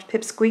soft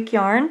pipsqueak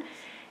yarn.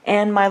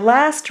 And my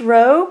last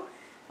row,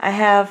 I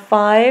have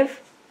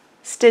 5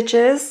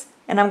 stitches,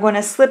 and I'm going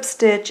to slip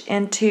stitch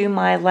into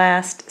my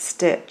last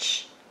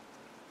stitch.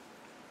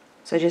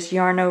 So just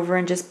yarn over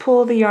and just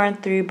pull the yarn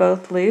through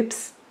both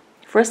loops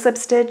for a slip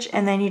stitch,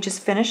 and then you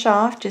just finish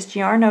off, just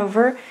yarn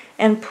over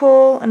and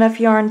pull enough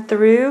yarn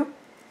through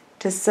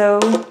to sew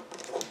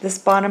this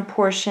bottom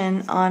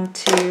portion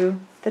onto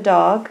the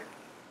dog.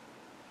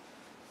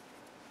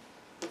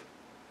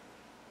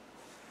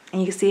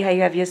 And you can see how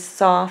you have your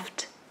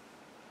soft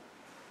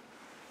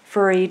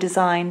furry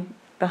design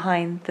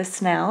behind the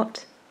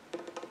snout.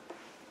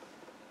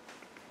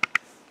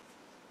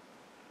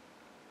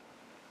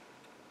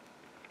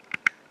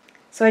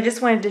 So I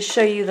just wanted to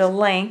show you the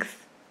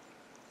length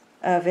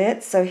of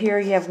it. So here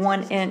you have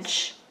 1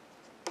 inch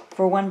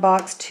for one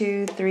box,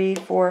 2, 3,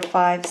 4,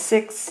 5,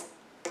 6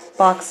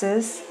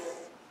 boxes.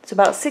 It's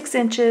about 6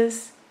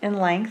 inches in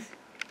length.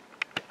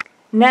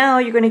 Now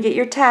you're going to get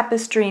your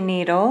tapestry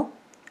needle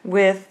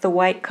with the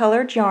white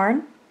colored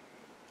yarn,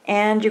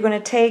 and you're going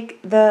to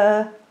take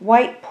the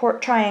white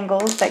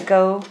triangles that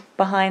go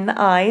behind the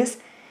eyes,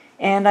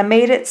 and I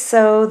made it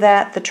so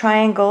that the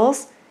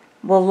triangles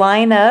will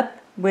line up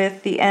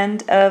with the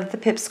end of the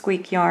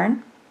pipsqueak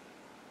yarn.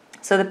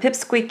 So the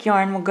pipsqueak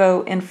yarn will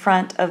go in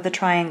front of the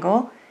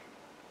triangle,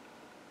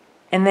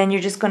 and then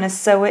you're just going to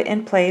sew it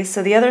in place.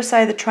 So the other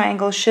side of the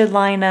triangle should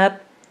line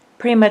up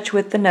pretty much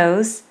with the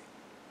nose,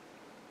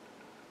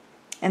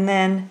 and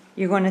then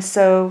you're going to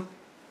sew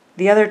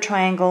the other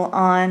triangle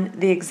on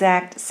the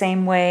exact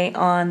same way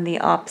on the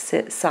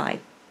opposite side.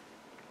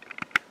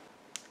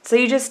 So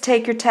you just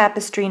take your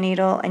tapestry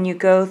needle and you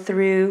go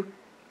through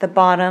the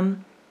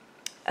bottom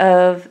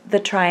of the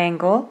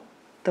triangle,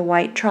 the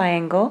white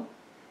triangle,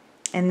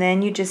 and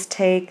then you just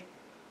take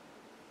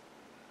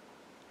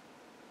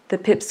the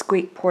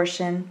pipsqueak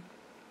portion.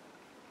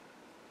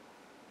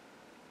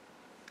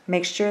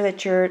 Make sure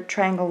that your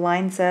triangle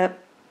lines up,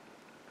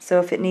 so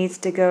if it needs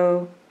to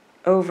go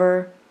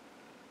over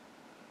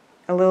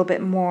a little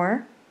bit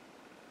more.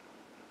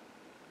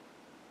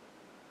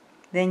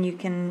 Then you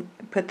can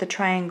put the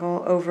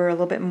triangle over a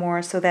little bit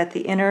more so that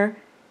the inner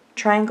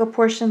triangle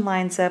portion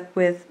lines up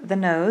with the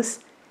nose,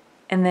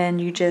 and then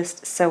you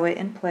just sew it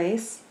in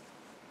place.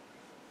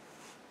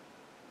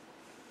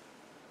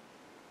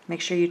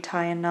 Make sure you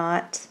tie a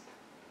knot.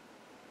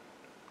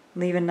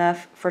 Leave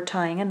enough for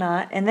tying a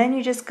knot, and then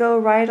you just go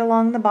right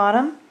along the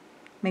bottom.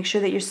 Make sure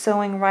that you're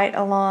sewing right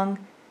along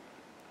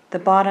the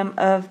bottom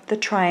of the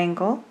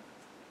triangle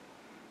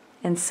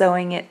and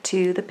sewing it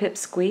to the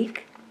pipsqueak.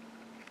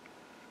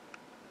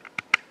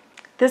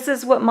 This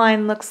is what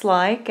mine looks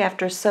like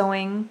after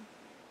sewing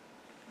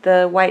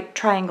the white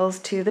triangles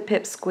to the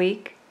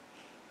pipsqueak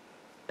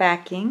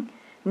backing.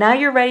 Now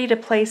you're ready to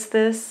place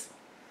this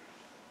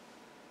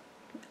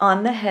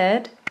on the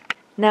head.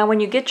 Now when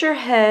you get your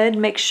head,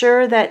 make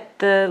sure that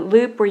the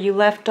loop where you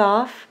left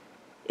off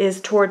is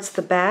towards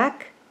the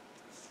back,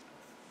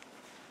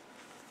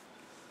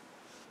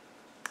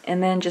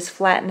 and then just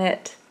flatten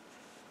it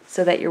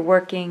so that you're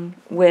working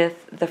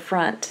with the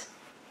front.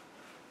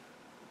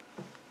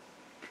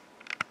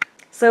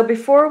 So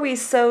before we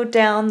sew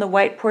down the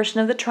white portion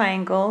of the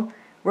triangle,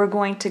 we're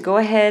going to go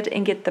ahead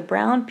and get the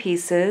brown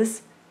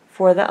pieces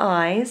for the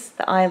eyes,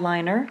 the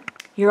eyeliner.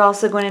 You're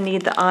also going to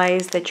need the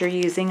eyes that you're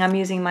using. I'm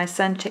using my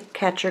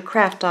Suncatcher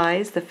Craft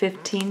Eyes, the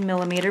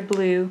 15mm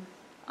blue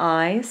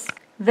eyes.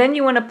 Then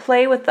you want to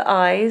play with the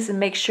eyes and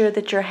make sure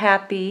that you're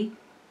happy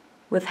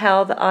with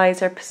how the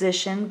eyes are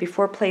positioned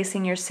before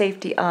placing your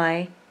safety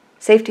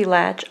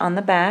latch on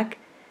the back.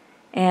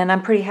 And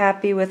I'm pretty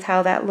happy with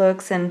how that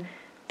looks. And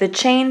the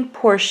chain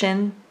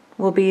portion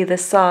will be the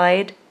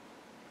side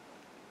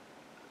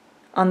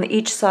on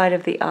each side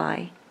of the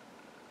eye.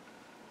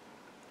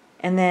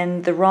 And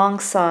then the wrong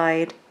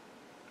side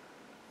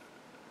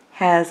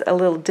has a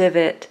little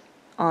divot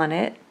on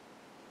it.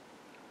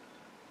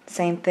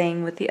 Same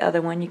thing with the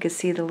other one. You can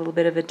see the little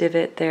bit of a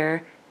divot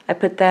there. I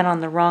put that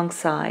on the wrong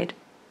side.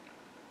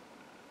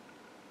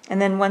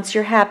 And then once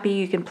you're happy,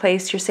 you can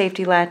place your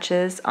safety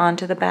latches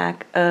onto the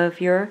back of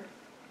your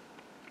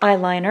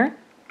eyeliner.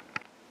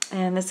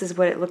 And this is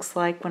what it looks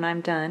like when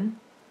I'm done.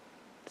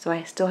 So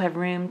I still have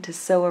room to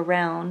sew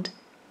around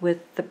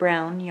with the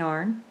brown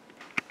yarn.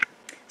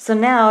 So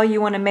now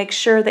you want to make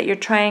sure that your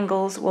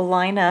triangles will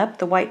line up,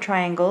 the white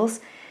triangles.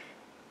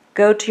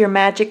 Go to your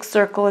magic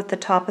circle at the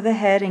top of the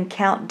head and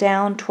count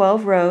down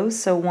 12 rows.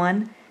 So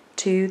 1,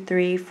 2,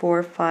 3,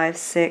 4, 5,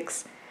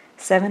 6,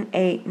 7,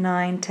 8,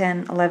 9,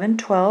 10, 11,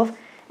 12.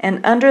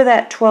 And under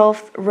that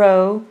 12th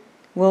row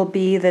will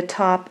be the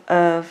top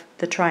of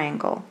the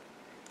triangle.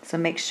 So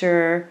make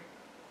sure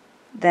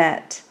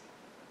that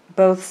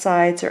both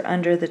sides are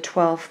under the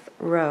 12th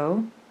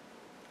row.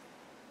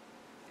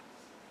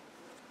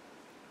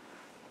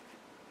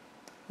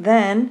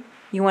 Then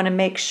you want to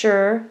make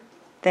sure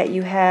that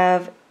you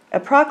have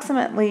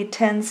approximately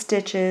 10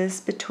 stitches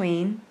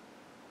between.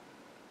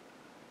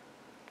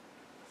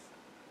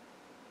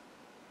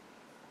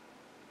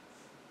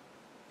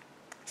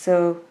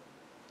 So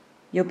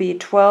you'll be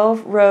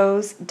 12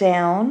 rows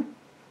down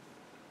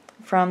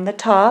from the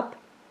top,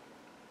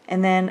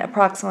 and then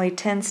approximately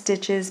 10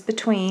 stitches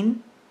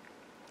between.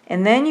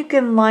 And then you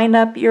can line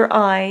up your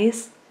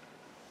eyes,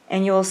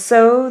 and you'll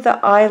sew the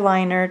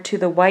eyeliner to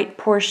the white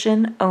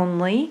portion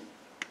only.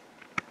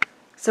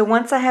 So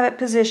once I have it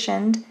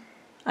positioned,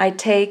 I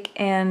take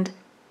and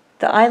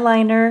the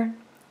eyeliner,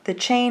 the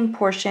chain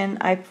portion,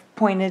 I've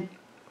pointed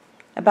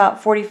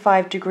about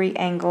 45-degree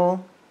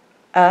angle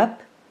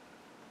up.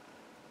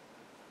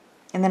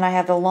 And then I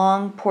have the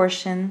long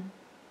portion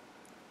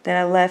that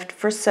I left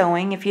for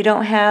sewing. If you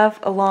don't have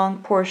a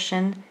long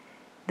portion,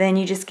 then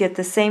you just get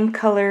the same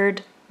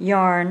colored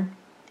yarn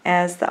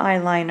as the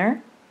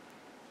eyeliner.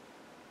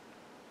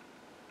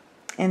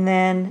 And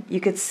then you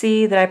could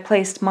see that I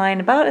placed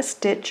mine about a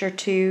stitch or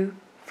two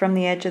from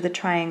the edge of the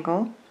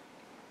triangle.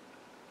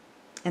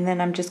 And then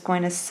I'm just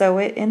going to sew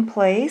it in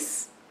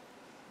place.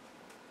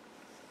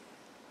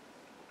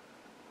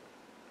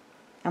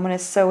 I'm going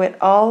to sew it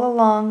all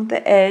along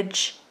the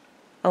edge,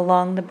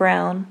 along the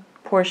brown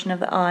portion of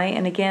the eye.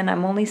 And again,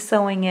 I'm only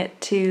sewing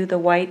it to the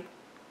white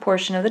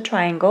portion of the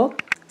triangle.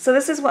 So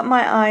this is what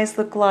my eyes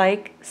look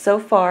like so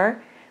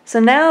far. So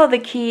now the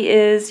key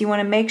is you want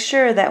to make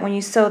sure that when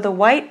you sew the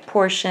white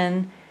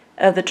portion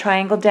of the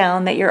triangle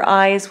down, that your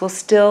eyes will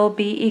still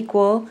be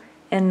equal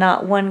and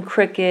not one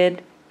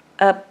crooked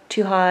up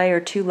too high or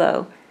too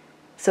low.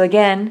 So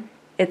again,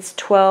 it's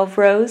 12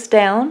 rows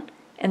down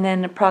and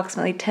then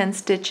approximately 10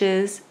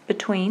 stitches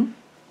between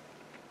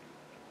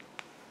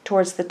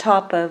towards the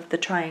top of the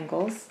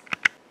triangles.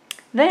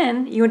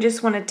 Then you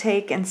just want to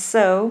take and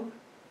sew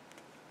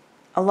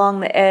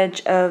along the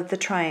edge of the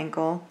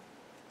triangle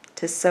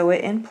to sew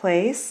it in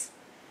place.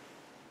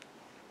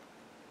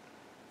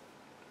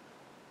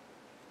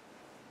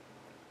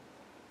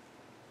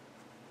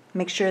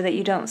 Make sure that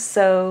you don't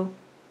sew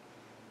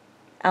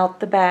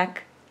out the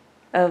back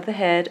of the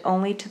head,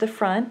 only to the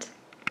front.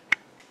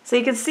 So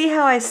you can see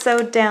how I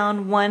sewed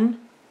down one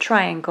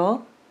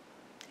triangle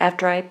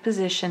after I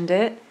positioned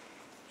it,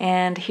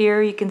 And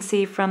here you can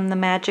see from the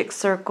magic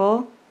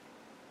circle,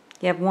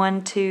 you have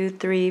 1, 2,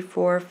 3,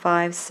 4,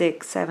 5,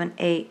 6, 7,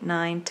 8,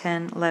 9,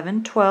 10,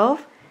 11,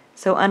 12.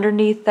 So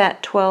underneath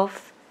that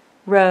 12th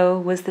row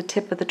was the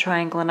tip of the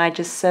triangle, and I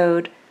just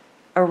sewed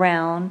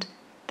around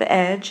the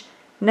edge.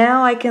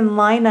 Now I can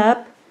line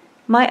up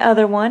my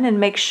other one and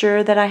make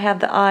sure that I have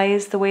the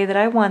eyes the way that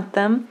I want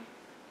them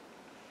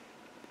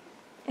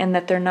and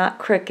that they're not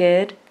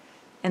crooked,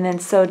 and then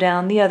sew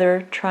down the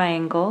other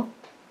triangle.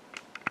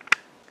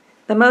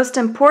 The most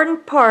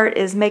important part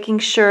is making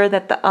sure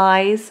that the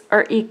eyes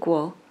are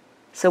equal.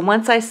 So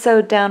once I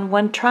sewed down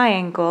one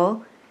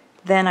triangle,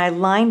 then I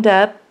lined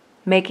up,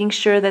 making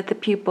sure that the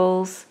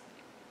pupils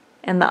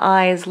and the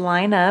eyes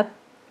line up.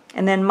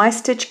 And then my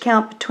stitch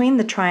count between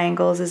the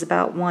triangles is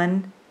about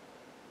 1,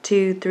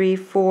 2, 3,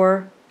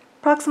 4,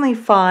 approximately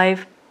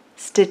 5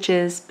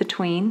 stitches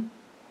between.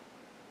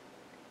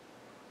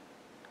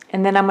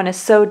 And then I'm going to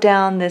sew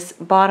down this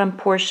bottom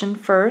portion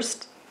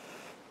first.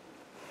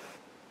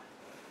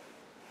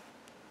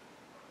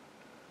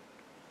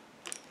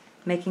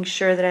 Making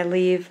sure that I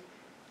leave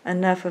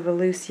enough of a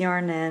loose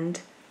yarn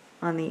end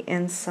on the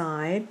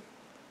inside.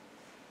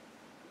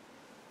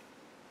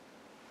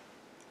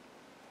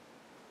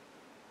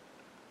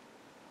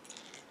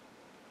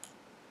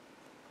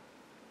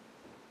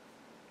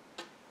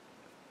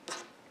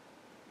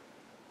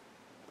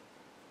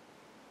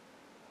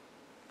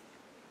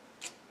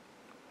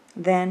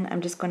 Then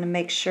I'm just going to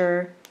make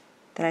sure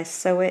that I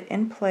sew it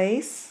in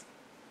place.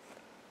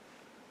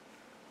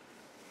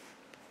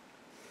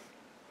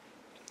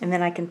 And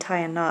then I can tie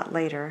a knot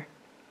later.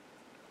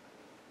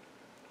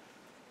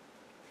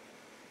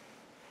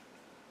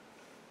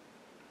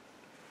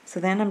 So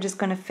then I'm just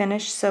going to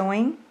finish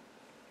sewing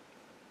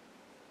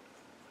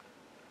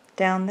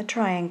down the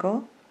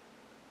triangle,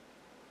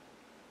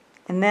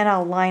 and then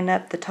I'll line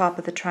up the top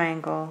of the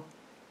triangle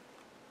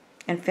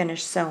and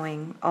finish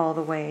sewing all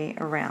the way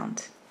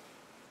around.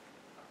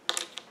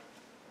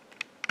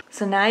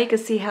 So now you can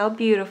see how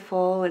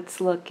beautiful it's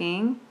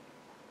looking.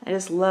 I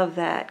just love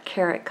that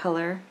carrot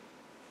color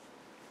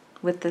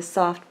with the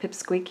soft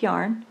pipsqueak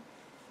yarn.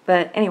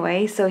 But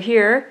anyway, so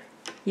here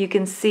you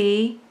can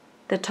see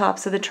the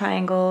tops of the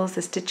triangles,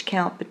 the stitch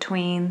count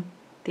between,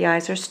 the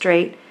eyes are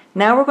straight.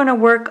 Now we're going to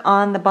work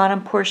on the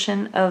bottom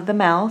portion of the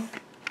mouth.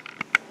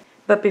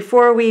 But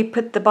before we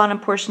put the bottom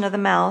portion of the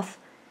mouth,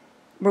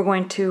 we're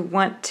going to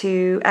want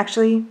to,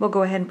 actually we'll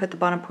go ahead and put the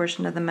bottom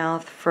portion of the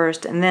mouth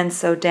first and then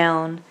sew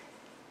down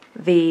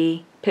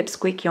the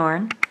pipsqueak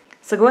yarn.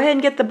 So go ahead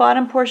and get the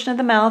bottom portion of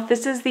the mouth.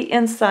 This is the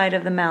inside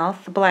of the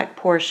mouth, the black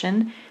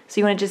portion. So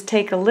you want to just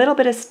take a little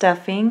bit of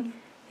stuffing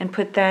and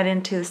put that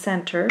into the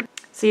center.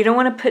 So you don't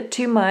want to put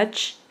too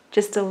much,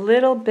 just a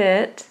little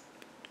bit.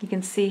 You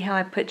can see how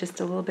I put just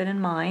a little bit in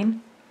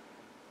mine.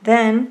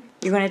 Then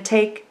you're going to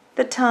take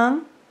the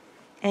tongue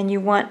and you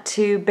want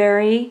to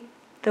bury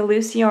the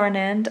loose yarn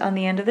end on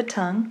the end of the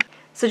tongue.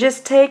 So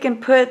just take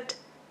and put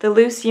the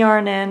loose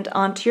yarn end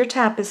onto your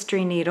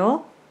tapestry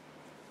needle,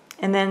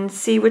 and then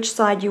see which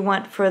side you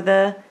want for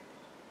the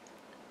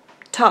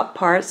top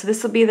part. So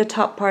this will be the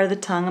top part of the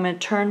tongue. I'm going to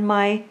turn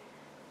my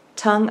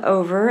tongue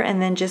over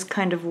and then just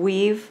kind of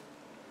weave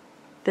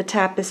the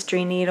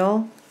tapestry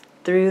needle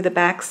through the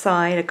back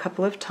side a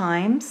couple of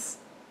times.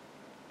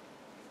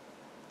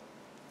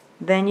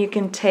 Then you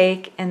can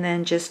take and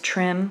then just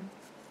trim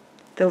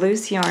the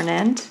loose yarn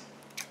end.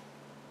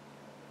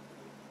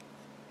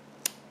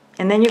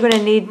 And then you're going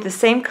to need the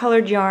same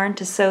colored yarn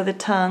to sew the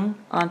tongue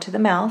onto the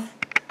mouth.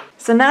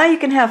 So now you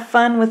can have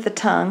fun with the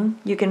tongue.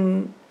 You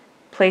can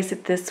place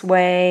it this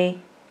way,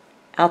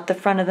 out the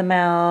front of the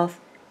mouth,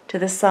 to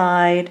the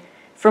side.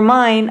 For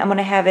mine, I'm going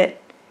to have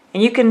it,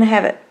 and you can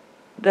have it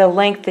the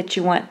length that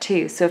you want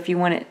too. So if you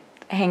want it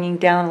hanging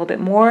down a little bit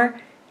more,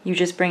 you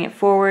just bring it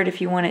forward. If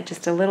you want it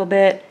just a little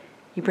bit,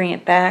 you bring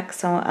it back.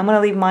 So I'm going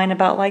to leave mine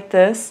about like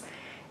this.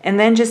 And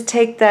then just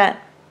take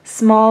that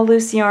small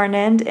loose yarn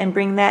end and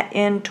bring that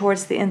in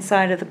towards the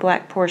inside of the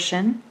black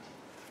portion.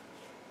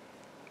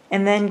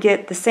 And then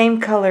get the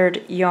same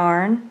colored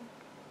yarn,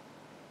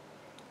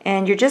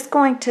 and you're just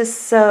going to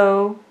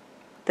sew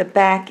the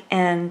back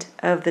end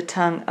of the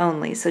tongue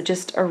only, so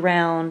just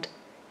around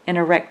in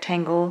a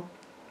rectangle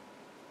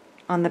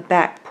on the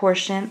back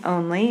portion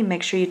only.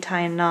 Make sure you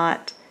tie a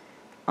knot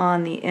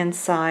on the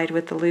inside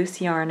with the loose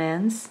yarn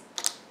ends.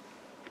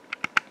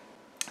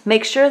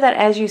 Make sure that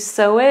as you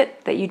sew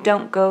it that you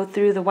don't go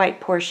through the white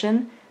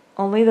portion,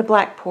 only the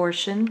black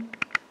portion.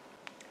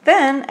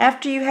 Then,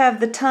 after you have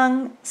the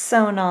tongue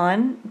sewn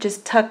on,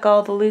 just tuck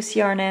all the loose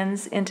yarn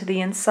ends into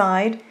the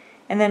inside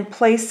and then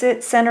place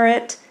it, center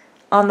it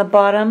on the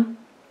bottom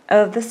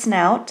of the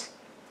snout.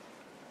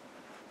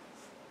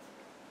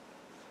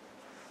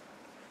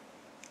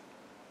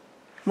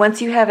 Once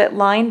you have it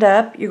lined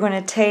up, you're going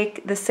to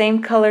take the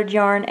same colored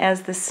yarn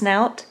as the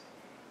snout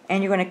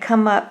and you're going to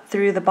come up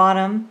through the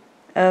bottom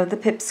of the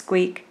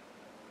pipsqueak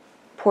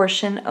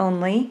portion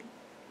only.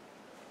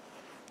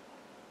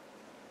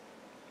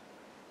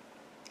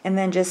 And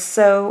then just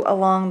sew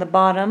along the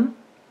bottom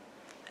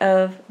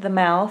of the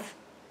mouth.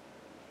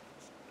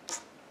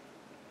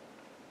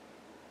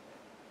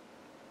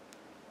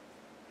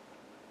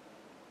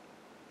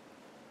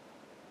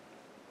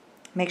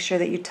 make sure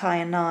that you tie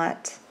a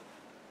knot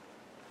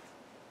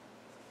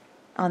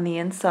on the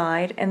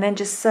inside, and then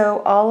just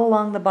sew all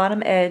along the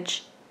bottom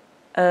edge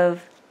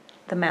of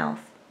the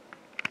mouth.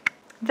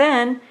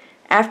 Then,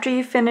 after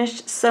you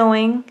finish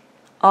sewing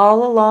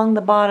all along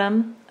the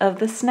bottom of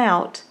the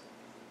snout,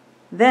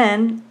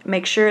 then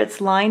make sure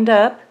it's lined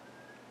up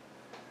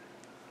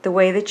the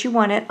way that you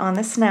want it on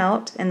the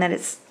snout and that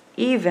it's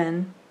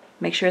even.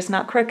 Make sure it's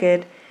not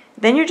crooked.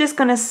 Then you're just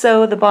going to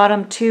sew the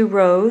bottom 2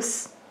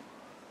 rows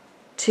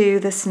to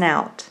the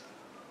snout.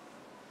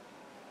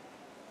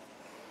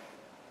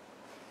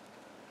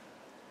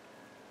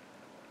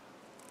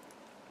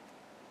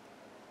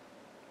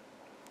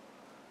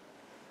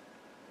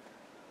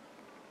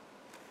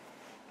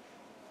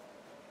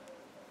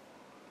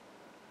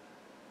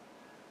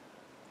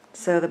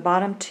 So the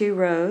bottom 2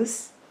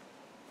 rows,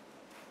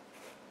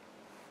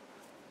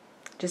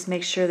 just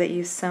make sure that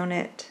you've sewn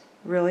it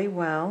really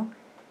well,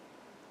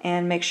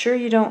 and make sure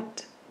you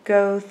don't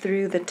go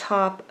through the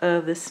top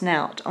of the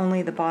snout,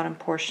 only the bottom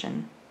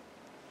portion.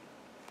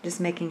 Just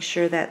making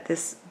sure that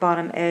this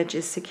bottom edge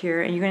is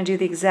secure, and you're going to do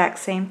the exact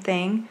same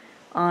thing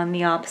on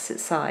the opposite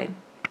side.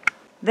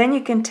 Then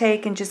you can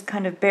take and just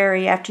kind of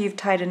bury, after you've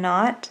tied a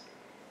knot,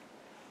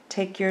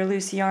 take your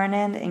loose yarn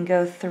end and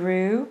go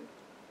through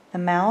the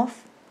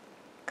mouth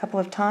a couple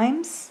of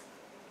times,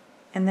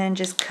 and then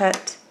just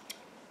cut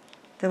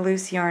the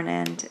loose yarn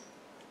end.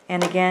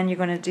 And again, you're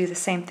going to do the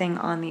same thing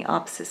on the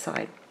opposite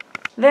side.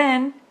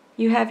 Then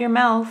you have your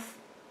mouth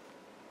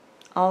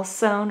all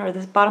sewn, or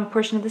the bottom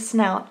portion of the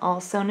snout all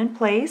sewn in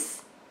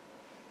place.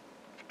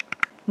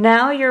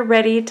 Now you're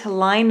ready to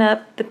line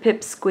up the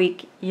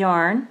pipsqueak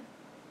yarn.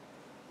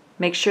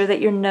 Make sure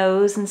that your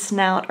nose and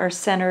snout are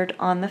centered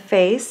on the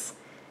face,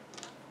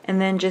 and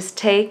then just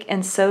take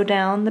and sew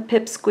down the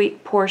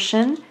pipsqueak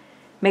portion.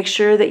 Make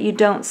sure that you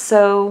don't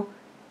sew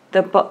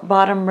the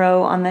bottom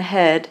row on the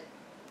head,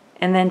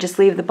 and then just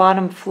leave the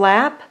bottom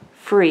flap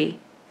free.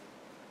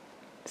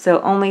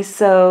 So only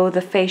sew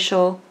the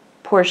facial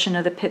portion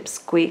of the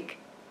pipsqueak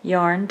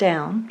yarn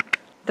down.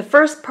 The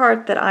first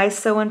part that I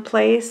sew in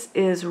place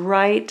is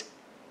right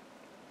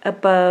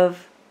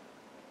above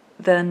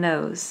the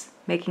nose,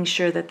 making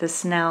sure that the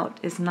snout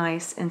is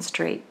nice and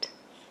straight.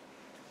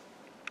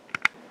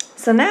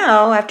 So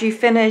now, after you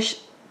finish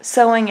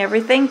sewing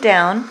everything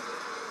down,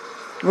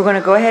 we're going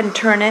to go ahead and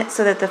turn it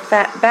so that the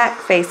back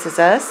faces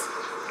us.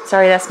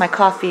 Sorry, that's my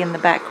coffee in the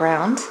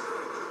background.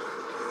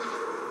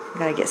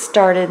 Gotta get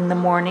started in the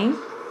morning.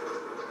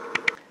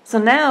 So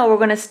now we're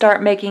going to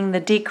start making the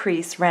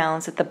decrease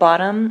rounds at the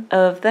bottom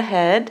of the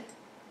head.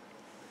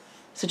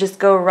 So just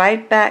go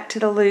right back to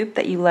the loop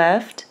that you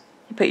left.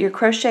 You put your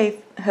crochet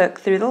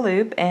hook through the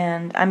loop,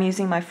 and I'm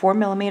using my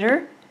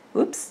 4mm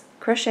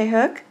crochet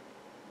hook.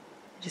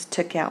 I just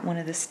took out one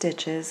of the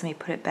stitches. Let me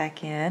put it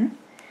back in.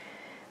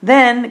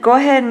 Then go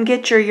ahead and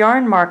get your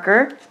yarn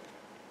marker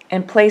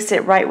and place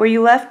it right where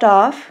you left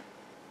off.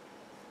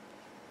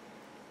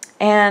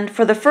 And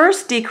for the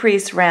first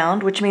decrease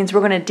round, which means we're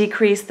going to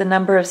decrease the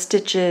number of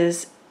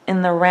stitches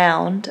in the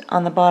round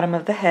on the bottom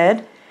of the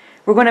head,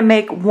 we're going to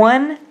make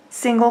 1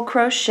 single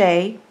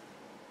crochet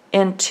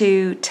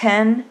into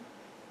 10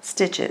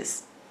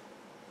 stitches.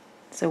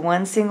 So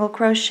 1 single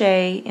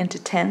crochet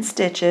into 10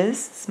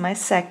 stitches. This is my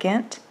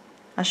second.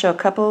 I'll show a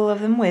couple of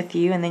them with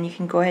you, and then you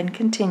can go ahead and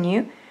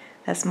continue.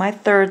 That's my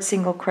 3rd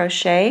single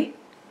crochet,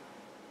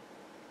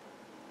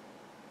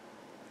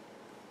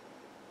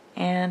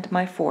 and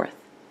my 4th.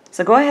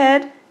 So go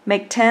ahead,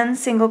 make 10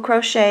 single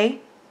crochet,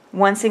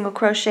 1 single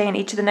crochet in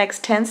each of the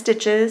next 10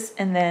 stitches,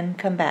 and then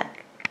come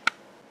back.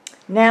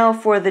 Now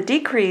for the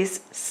decrease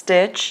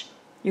stitch,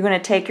 you're going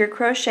to take your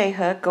crochet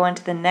hook, go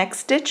into the next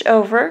stitch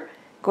over,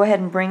 go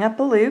ahead and bring up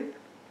a loop,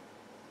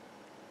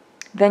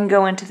 then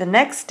go into the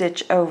next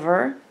stitch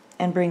over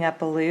and bring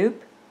up a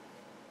loop.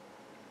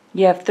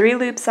 You have 3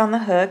 loops on the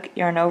hook,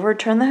 yarn over,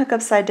 turn the hook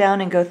upside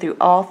down, and go through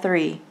all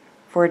 3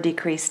 for a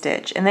decrease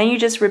stitch. And then you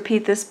just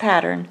repeat this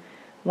pattern,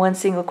 1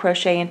 single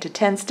crochet into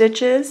 10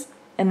 stitches,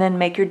 and then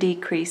make your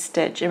decrease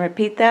stitch. And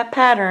repeat that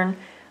pattern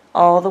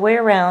all the way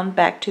around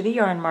back to the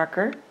yarn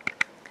marker.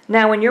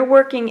 Now when you're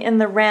working in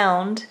the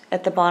round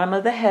at the bottom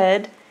of the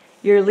head,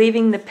 you're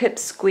leaving the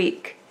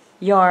pipsqueak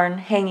yarn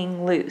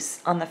hanging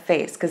loose on the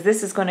face, because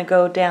this is going to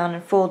go down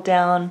and fold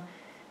down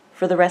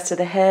for the rest of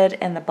the head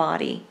and the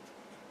body.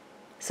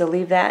 So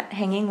leave that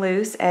hanging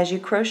loose as you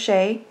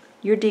crochet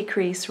your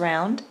decrease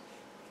round,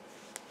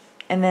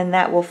 and then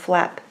that will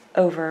flap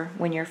over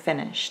when you're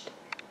finished.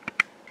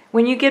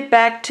 When you get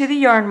back to the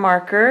yarn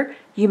marker,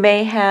 you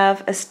may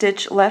have a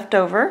stitch left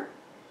over.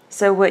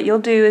 So what you'll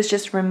do is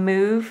just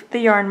remove the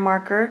yarn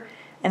marker,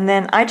 and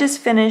then I just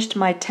finished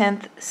my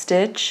 10th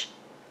stitch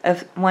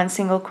of 1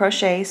 single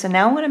crochet. So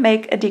now I'm going to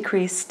make a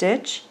decrease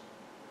stitch.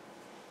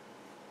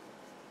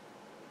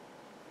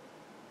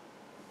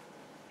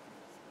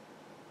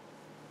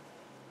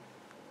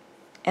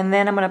 And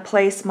then I'm going to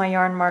place my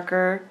yarn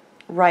marker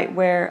right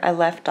where I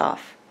left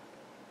off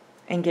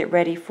and get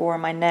ready for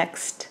my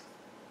next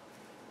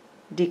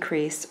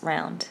decrease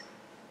round.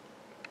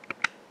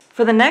 For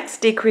For the next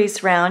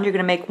decrease round, you're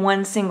going to make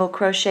 1 single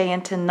crochet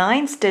into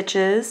 9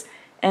 stitches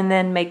and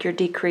then make your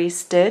decrease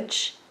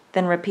stitch.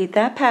 Then repeat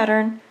that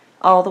pattern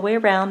all the way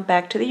around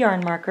back to the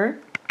yarn marker.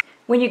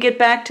 When you get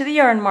back to the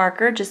yarn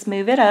marker, just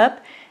move it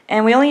up,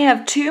 and we only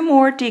have 2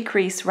 more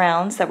decrease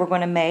rounds that we're going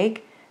to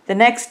make. The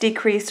next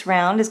decrease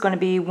round is going to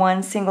be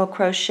 1 single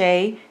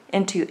crochet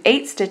into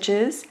 8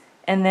 stitches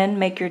and then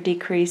make your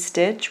decrease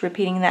stitch,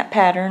 repeating that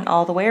pattern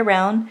all the way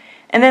around.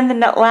 And then the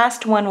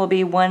last one will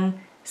be 1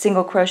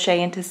 single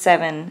crochet into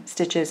 7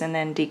 stitches and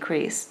then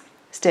decrease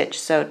stitch.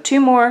 So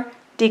 2 more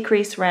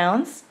decrease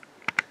rounds.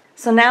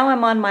 So now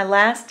I'm on my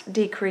last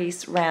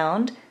decrease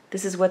round.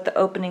 This is what the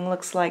opening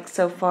looks like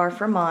so far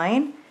for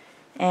mine.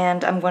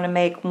 And I'm going to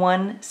make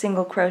 1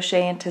 single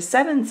crochet into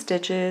 7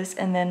 stitches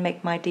and then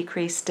make my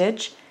decrease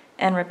stitch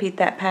and repeat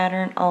that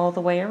pattern all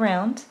the way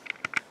around.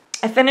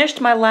 I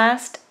finished my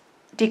last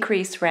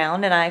decrease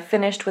round and I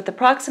finished with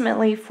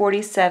approximately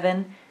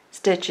 47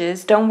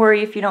 stitches. Don't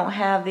worry if you don't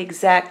have the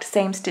exact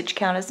same stitch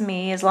count as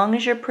me, as long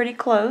as you're pretty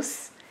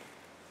close.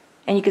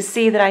 And you can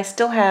see that I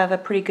still have a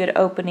pretty good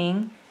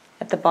opening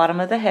at the bottom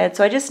of the head,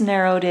 so I just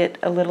narrowed it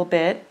a little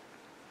bit.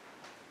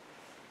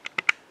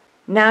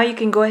 Now you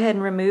can go ahead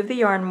and remove the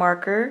yarn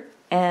marker,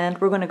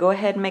 and we're going to go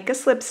ahead and make a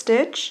slip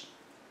stitch.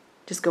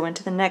 Just go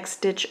into the next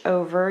stitch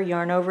over,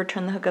 yarn over,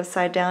 turn the hook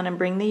upside down, and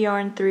bring the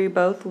yarn through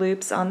both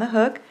loops on the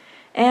hook,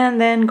 and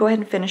then go ahead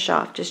and finish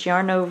off. Just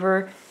yarn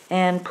over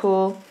and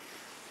pull.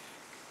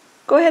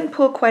 Go ahead and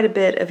pull quite a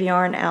bit of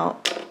yarn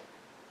out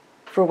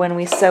for when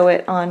we sew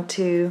it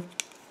onto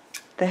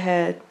the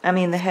head,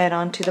 the head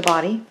onto the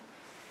body.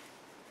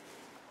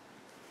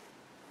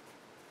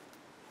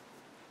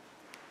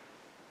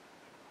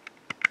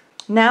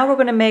 Now we're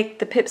going to make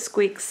the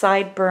pipsqueak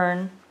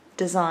sideburn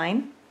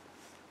design.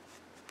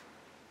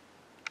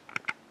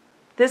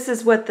 This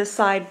is what the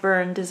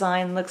sideburn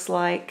design looks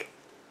like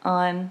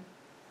on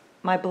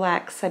my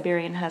black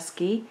Siberian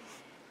Husky.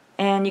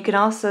 And you can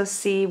also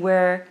see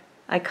where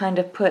I kind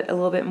of put a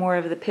little bit more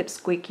of the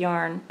pipsqueak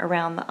yarn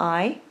around the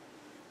eye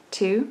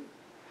too.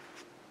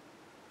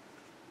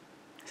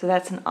 So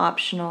that's an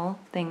optional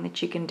thing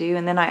that you can do.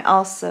 And then I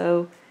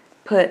also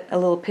put a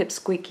little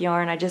pipsqueak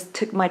yarn. I just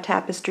took my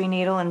tapestry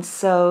needle and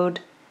sewed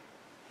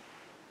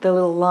the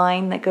little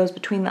line that goes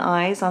between the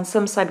eyes. On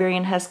some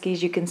Siberian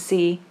Huskies you can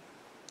see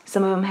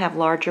some of them have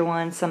larger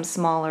ones, some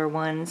smaller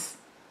ones.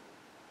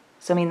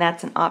 So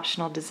that's an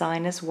optional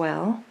design as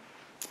well.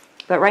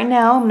 But right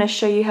now I'm going to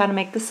show you how to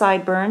make the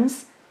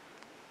sideburns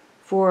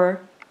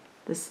for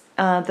this,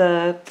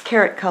 the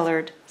carrot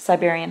colored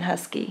Siberian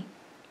Husky.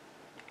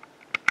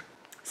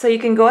 So you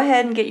can go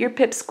ahead and get your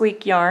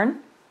pipsqueak yarn,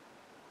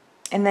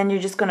 and then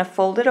you're just going to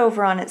fold it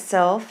over on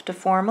itself to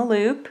form a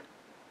loop.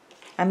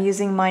 I'm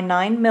using my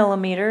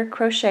 9mm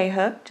crochet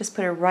hook. Just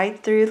put it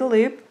right through the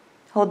loop.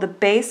 Hold the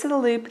base of the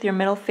loop with your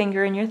middle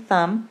finger and your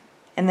thumb,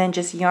 and then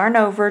just yarn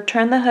over,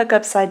 turn the hook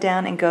upside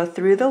down, and go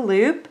through the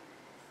loop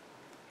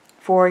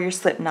for your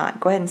slip knot.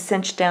 Go ahead and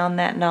cinch down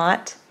that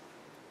knot.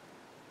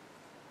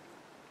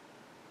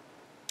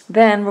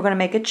 Then we're going to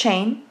make a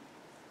chain.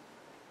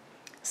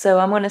 So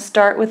I'm going to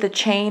start with a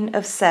chain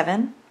of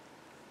 7.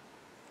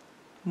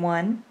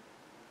 1,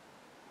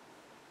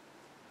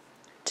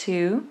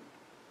 2,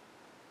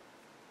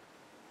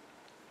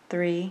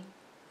 3,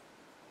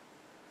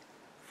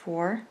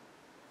 4,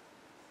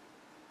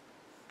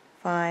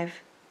 5,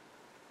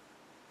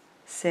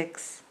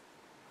 6,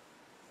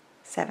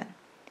 7.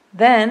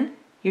 Then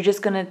you're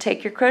just going to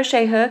take your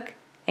crochet hook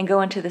and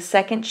go into the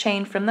second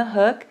chain from the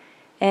hook,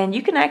 and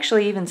you can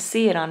actually even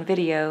see it on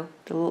video,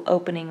 the little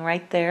opening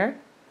right there.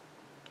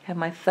 I have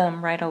my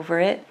thumb right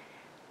over it.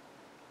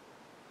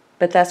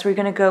 But that's where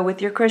you're going to go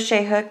with your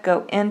crochet hook.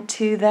 Go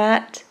into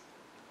that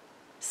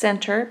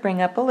center,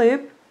 bring up a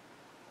loop,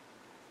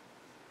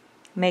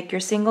 make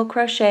your single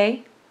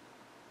crochet,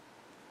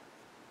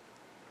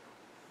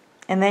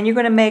 and then you're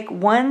going to make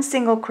 1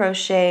 single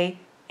crochet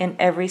in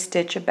every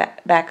stitch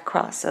back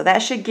across. So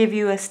that should give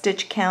you a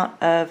stitch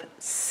count of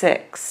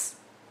 6.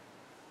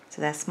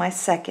 So that's my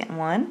second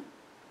one.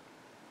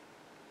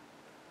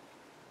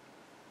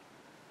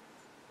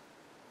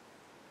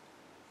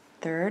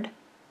 Third.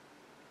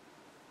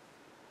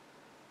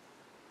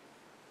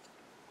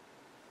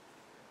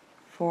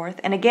 Fourth.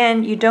 And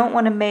again, you don't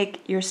want to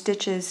make your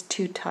stitches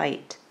too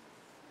tight.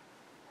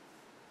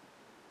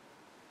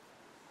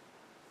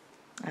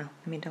 Oh,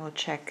 let me double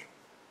check.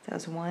 That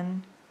was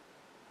 1,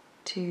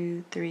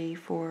 2, 3,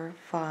 4,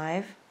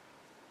 5.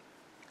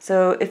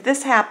 So if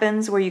this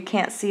happens where you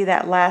can't see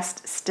that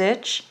last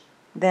stitch,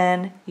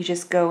 then you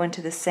just go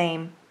into the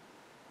same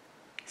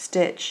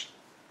stitch.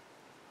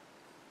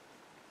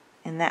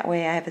 And that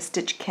way I have a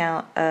stitch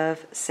count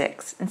of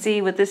 6. And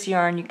see, with this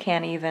yarn you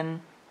can't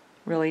even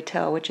really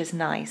tell, which is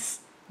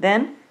nice.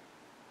 Then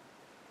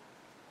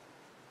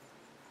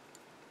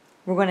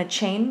we're going to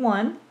chain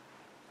 1.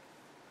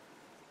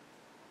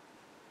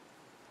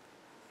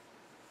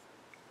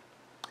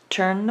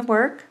 Turn the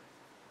work,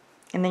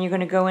 and then you're going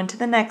to go into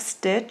the next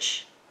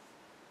stitch,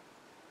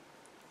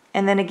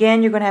 and then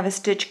again you're going to have a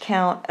stitch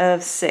count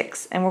of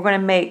 6, and we're going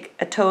to make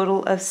a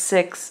total of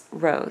 6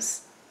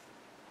 rows.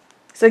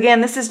 So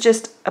again, this is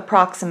just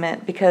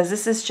approximate because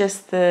this is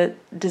just the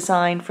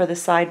design for the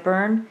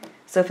sideburn.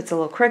 So if it's a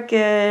little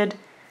crooked,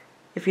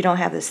 if you don't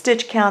have the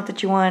stitch count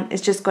that you want,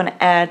 it's just going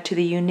to add to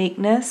the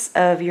uniqueness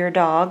of your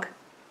dog.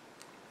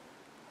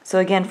 So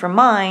again, for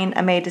mine,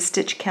 I made a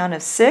stitch count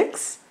of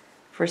 6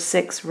 for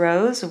 6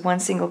 rows of 1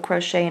 single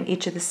crochet in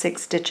each of the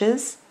 6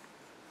 stitches.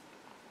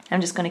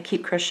 I'm just going to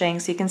keep crocheting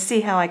so you can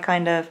see how I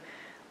kind of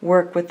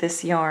work with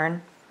this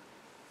yarn.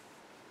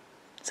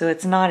 So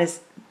it's not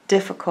as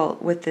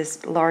difficult with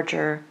this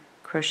larger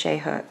crochet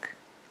hook.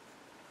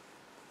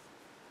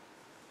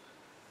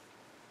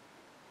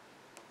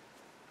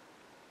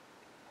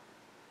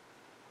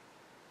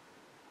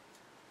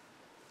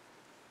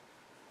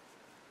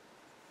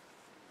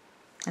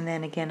 And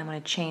then again I'm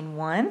going to chain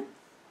 1,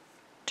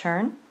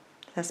 turn,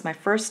 that's my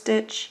first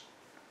stitch,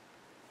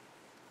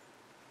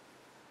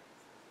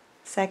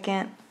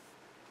 second,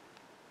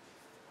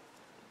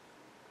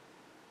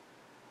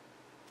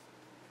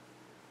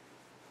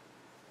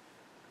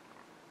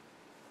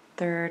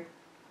 third,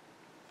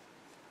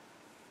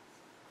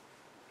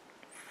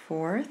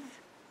 fourth,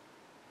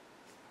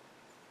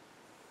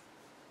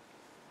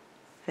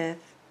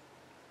 fifth,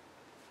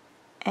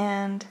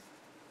 and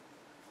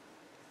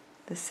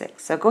the 6th.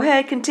 So go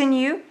ahead,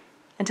 continue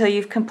until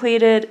you've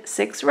completed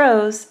 6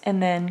 rows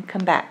and then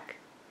come back.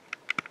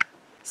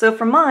 So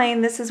for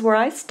mine, this is where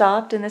I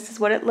stopped and this is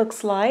what it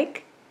looks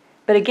like.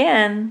 But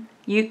again,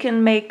 you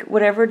can make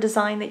whatever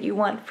design that you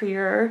want for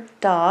your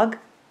dog.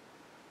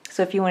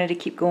 So if you wanted to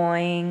keep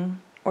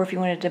going, or if you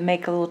wanted to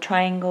make a little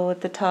triangle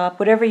at the top,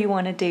 whatever you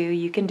want to do,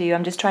 you can do.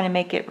 I'm just trying to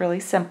make it really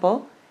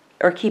simple,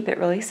 or keep it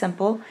really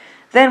simple.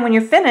 Then when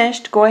you're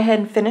finished, go ahead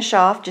and finish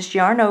off, just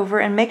yarn over,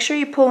 and make sure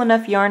you pull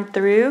enough yarn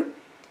through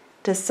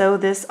to sew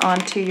this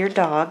onto your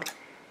dog.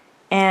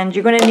 And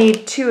you're going to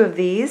need 2 of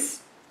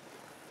these.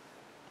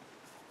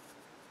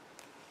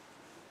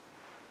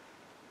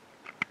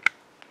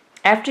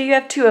 After you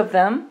have 2 of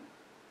them,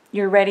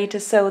 you're ready to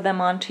sew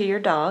them onto your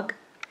dog.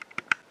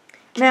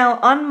 Now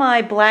on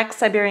my black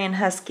Siberian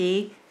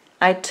Husky,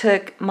 I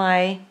took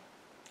my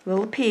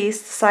little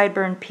piece,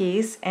 sideburn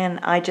piece, and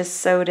I just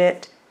sewed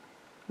it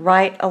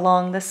right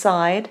along the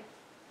side.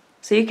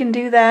 So you can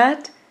do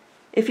that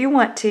if you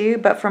want to,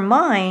 but for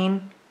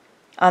mine,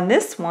 on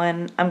this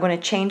one, I'm going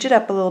to change it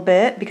up a little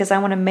bit because I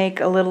want to make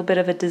a little bit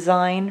of a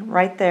design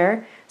right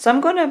there. So I'm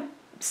going to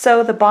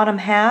sew the bottom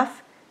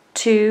half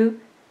to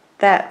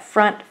that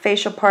front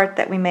facial part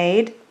that we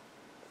made.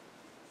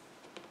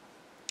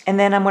 And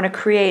then I'm going to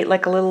create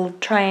like a little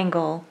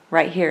triangle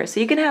right here. So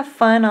you can have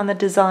fun on the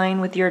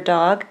design with your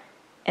dog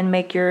and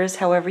make yours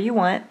however you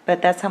want,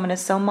 but that's how I'm going to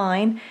sew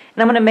mine.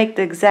 And I'm going to make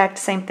the exact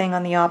same thing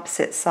on the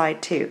opposite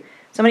side too.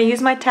 So I'm going to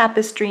use my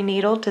tapestry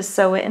needle to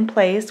sew it in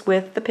place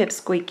with the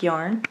pipsqueak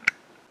yarn.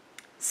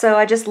 So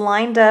I just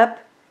lined up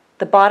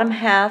the bottom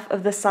half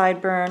of the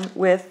sideburn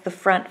with the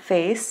front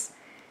face.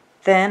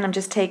 Then I'm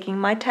just taking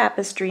my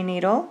tapestry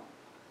needle,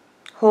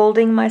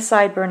 holding my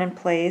sideburn in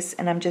place,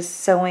 and I'm just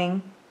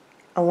sewing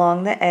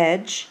along the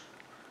edge.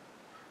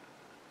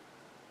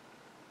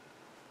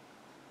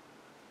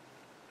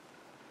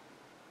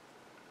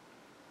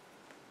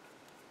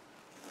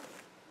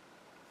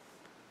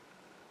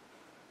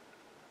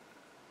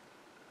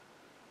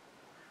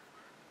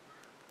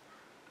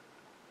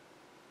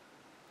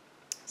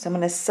 So I'm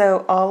going to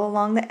sew all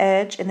along the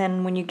edge, and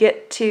then when you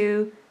get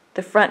to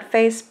the front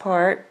face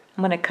part,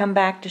 I'm going to come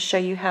back to show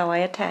you how I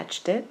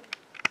attached it.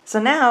 So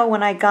now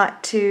when I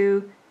got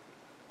to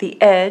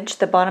the edge,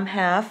 the bottom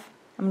half,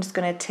 I'm just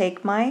going to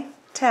take my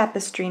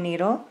tapestry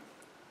needle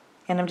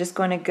and I'm just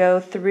going to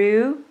go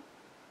through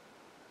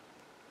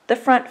the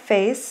front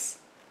face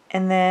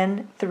and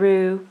then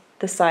through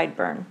the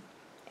sideburn.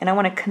 And I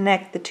want to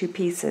connect the 2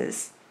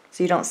 pieces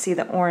so you don't see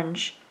the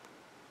orange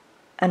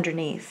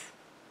underneath.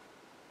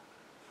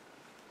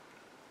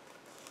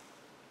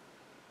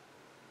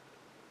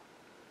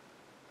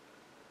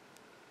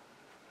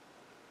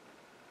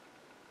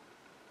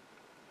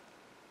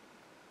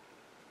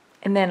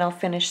 And then I'll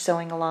finish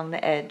sewing along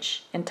the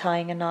edge and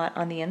tying a knot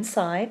on the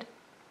inside.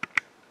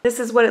 This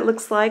is what it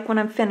looks like when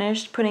I'm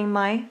finished putting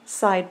my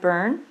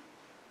sideburn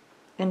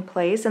in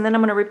place, and then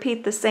I'm going to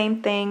repeat the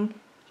same thing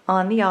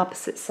on the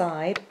opposite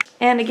side.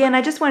 And again,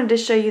 I just wanted to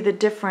show you the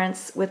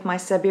difference with my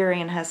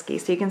Siberian Husky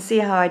so you can see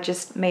how I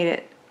just made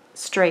it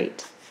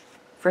straight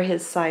for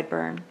his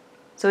sideburn.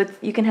 So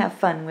you can have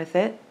fun with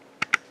it.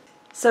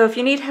 So if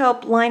you need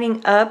help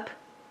lining up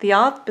the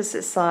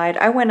opposite side,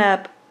 I went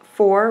up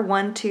 4,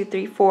 1, 2,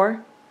 3,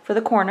 4 for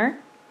the corner,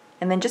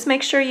 and then just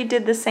make sure you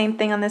did the same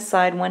thing on this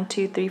side, 1,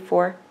 2, 3,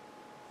 4,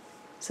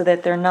 so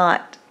that they're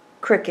not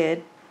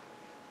crooked.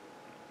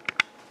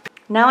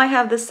 Now I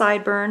have the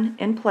sideburn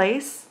in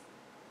place,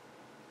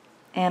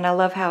 and I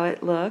love how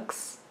it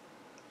looks.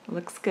 It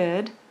looks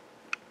good.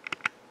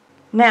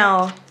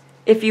 Now,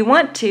 if you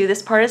want to,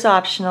 this part is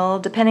optional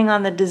depending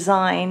on the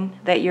design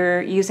that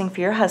you're using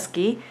for your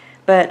Husky,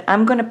 but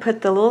I'm going to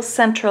put the little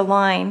center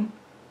line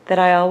that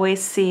I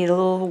always see, the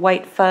little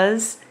white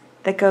fuzz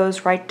that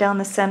goes right down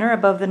the center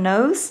above the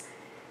nose.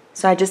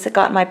 So I just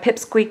got my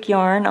pipsqueak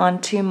yarn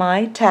onto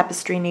my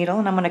tapestry needle,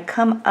 and I'm going to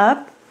come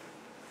up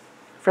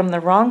from the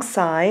wrong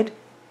side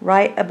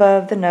right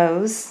above the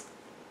nose.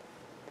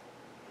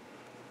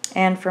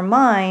 And for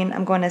mine,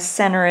 I'm going to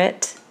center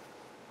it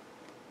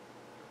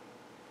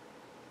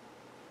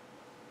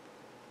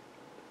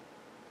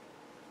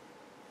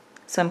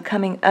so I'm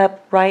coming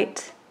up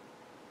right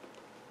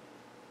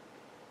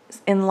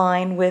in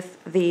line with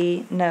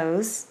the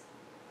nose.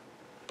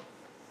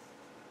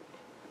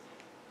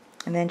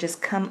 And then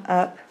just come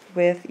up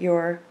with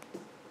your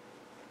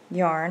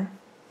yarn.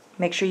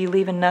 Make sure you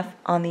leave enough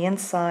on the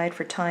inside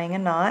for tying a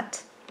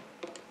knot.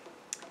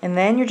 And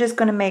then you're just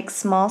going to make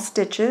small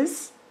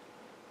stitches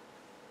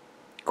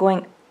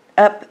going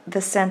up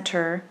the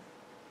center.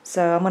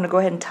 So I'm going to go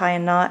ahead and tie a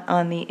knot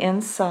on the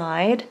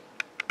inside.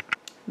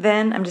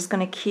 Then I'm just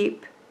going to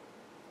keep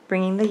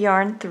bringing the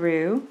yarn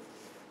through.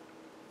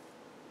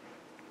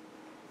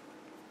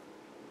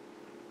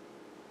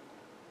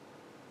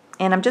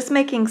 And I'm just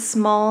making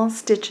small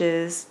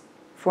stitches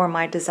for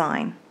my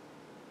design.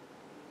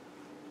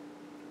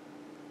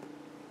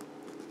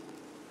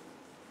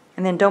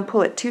 And then don't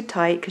pull it too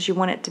tight because you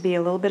want it to be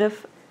a little bit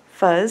of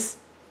fuzz.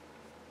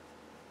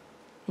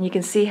 And you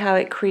can see how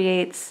it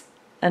creates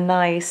a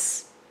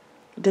nice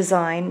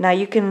design. Now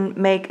you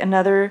can make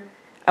another,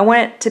 I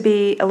want it to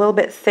be a little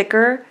bit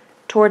thicker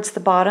towards the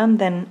bottom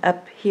than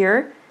up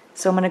here.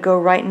 So I'm going to go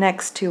right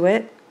next to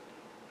it.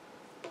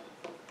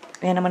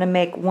 And I'm going to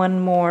make one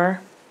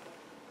more.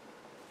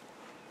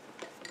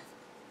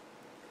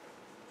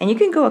 And you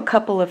can go a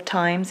couple of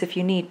times if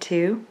you need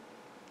to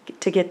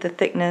get the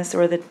thickness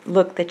or the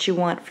look that you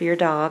want for your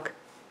dog.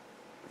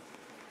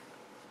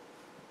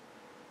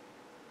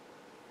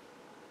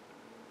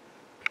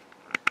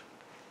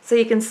 So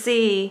you can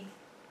see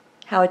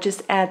how it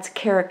just adds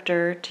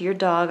character to your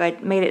dog. I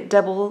made it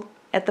double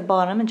at the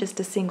bottom and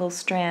just a single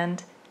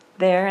strand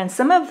there. And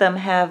some of them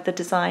have the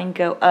design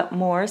go up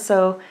more,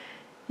 so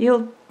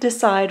you'll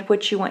decide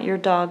what you want your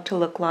dog to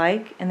look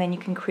like, and then you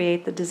can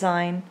create the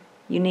design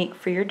unique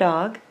for your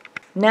dog.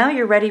 Now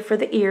you're ready for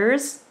the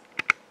ears.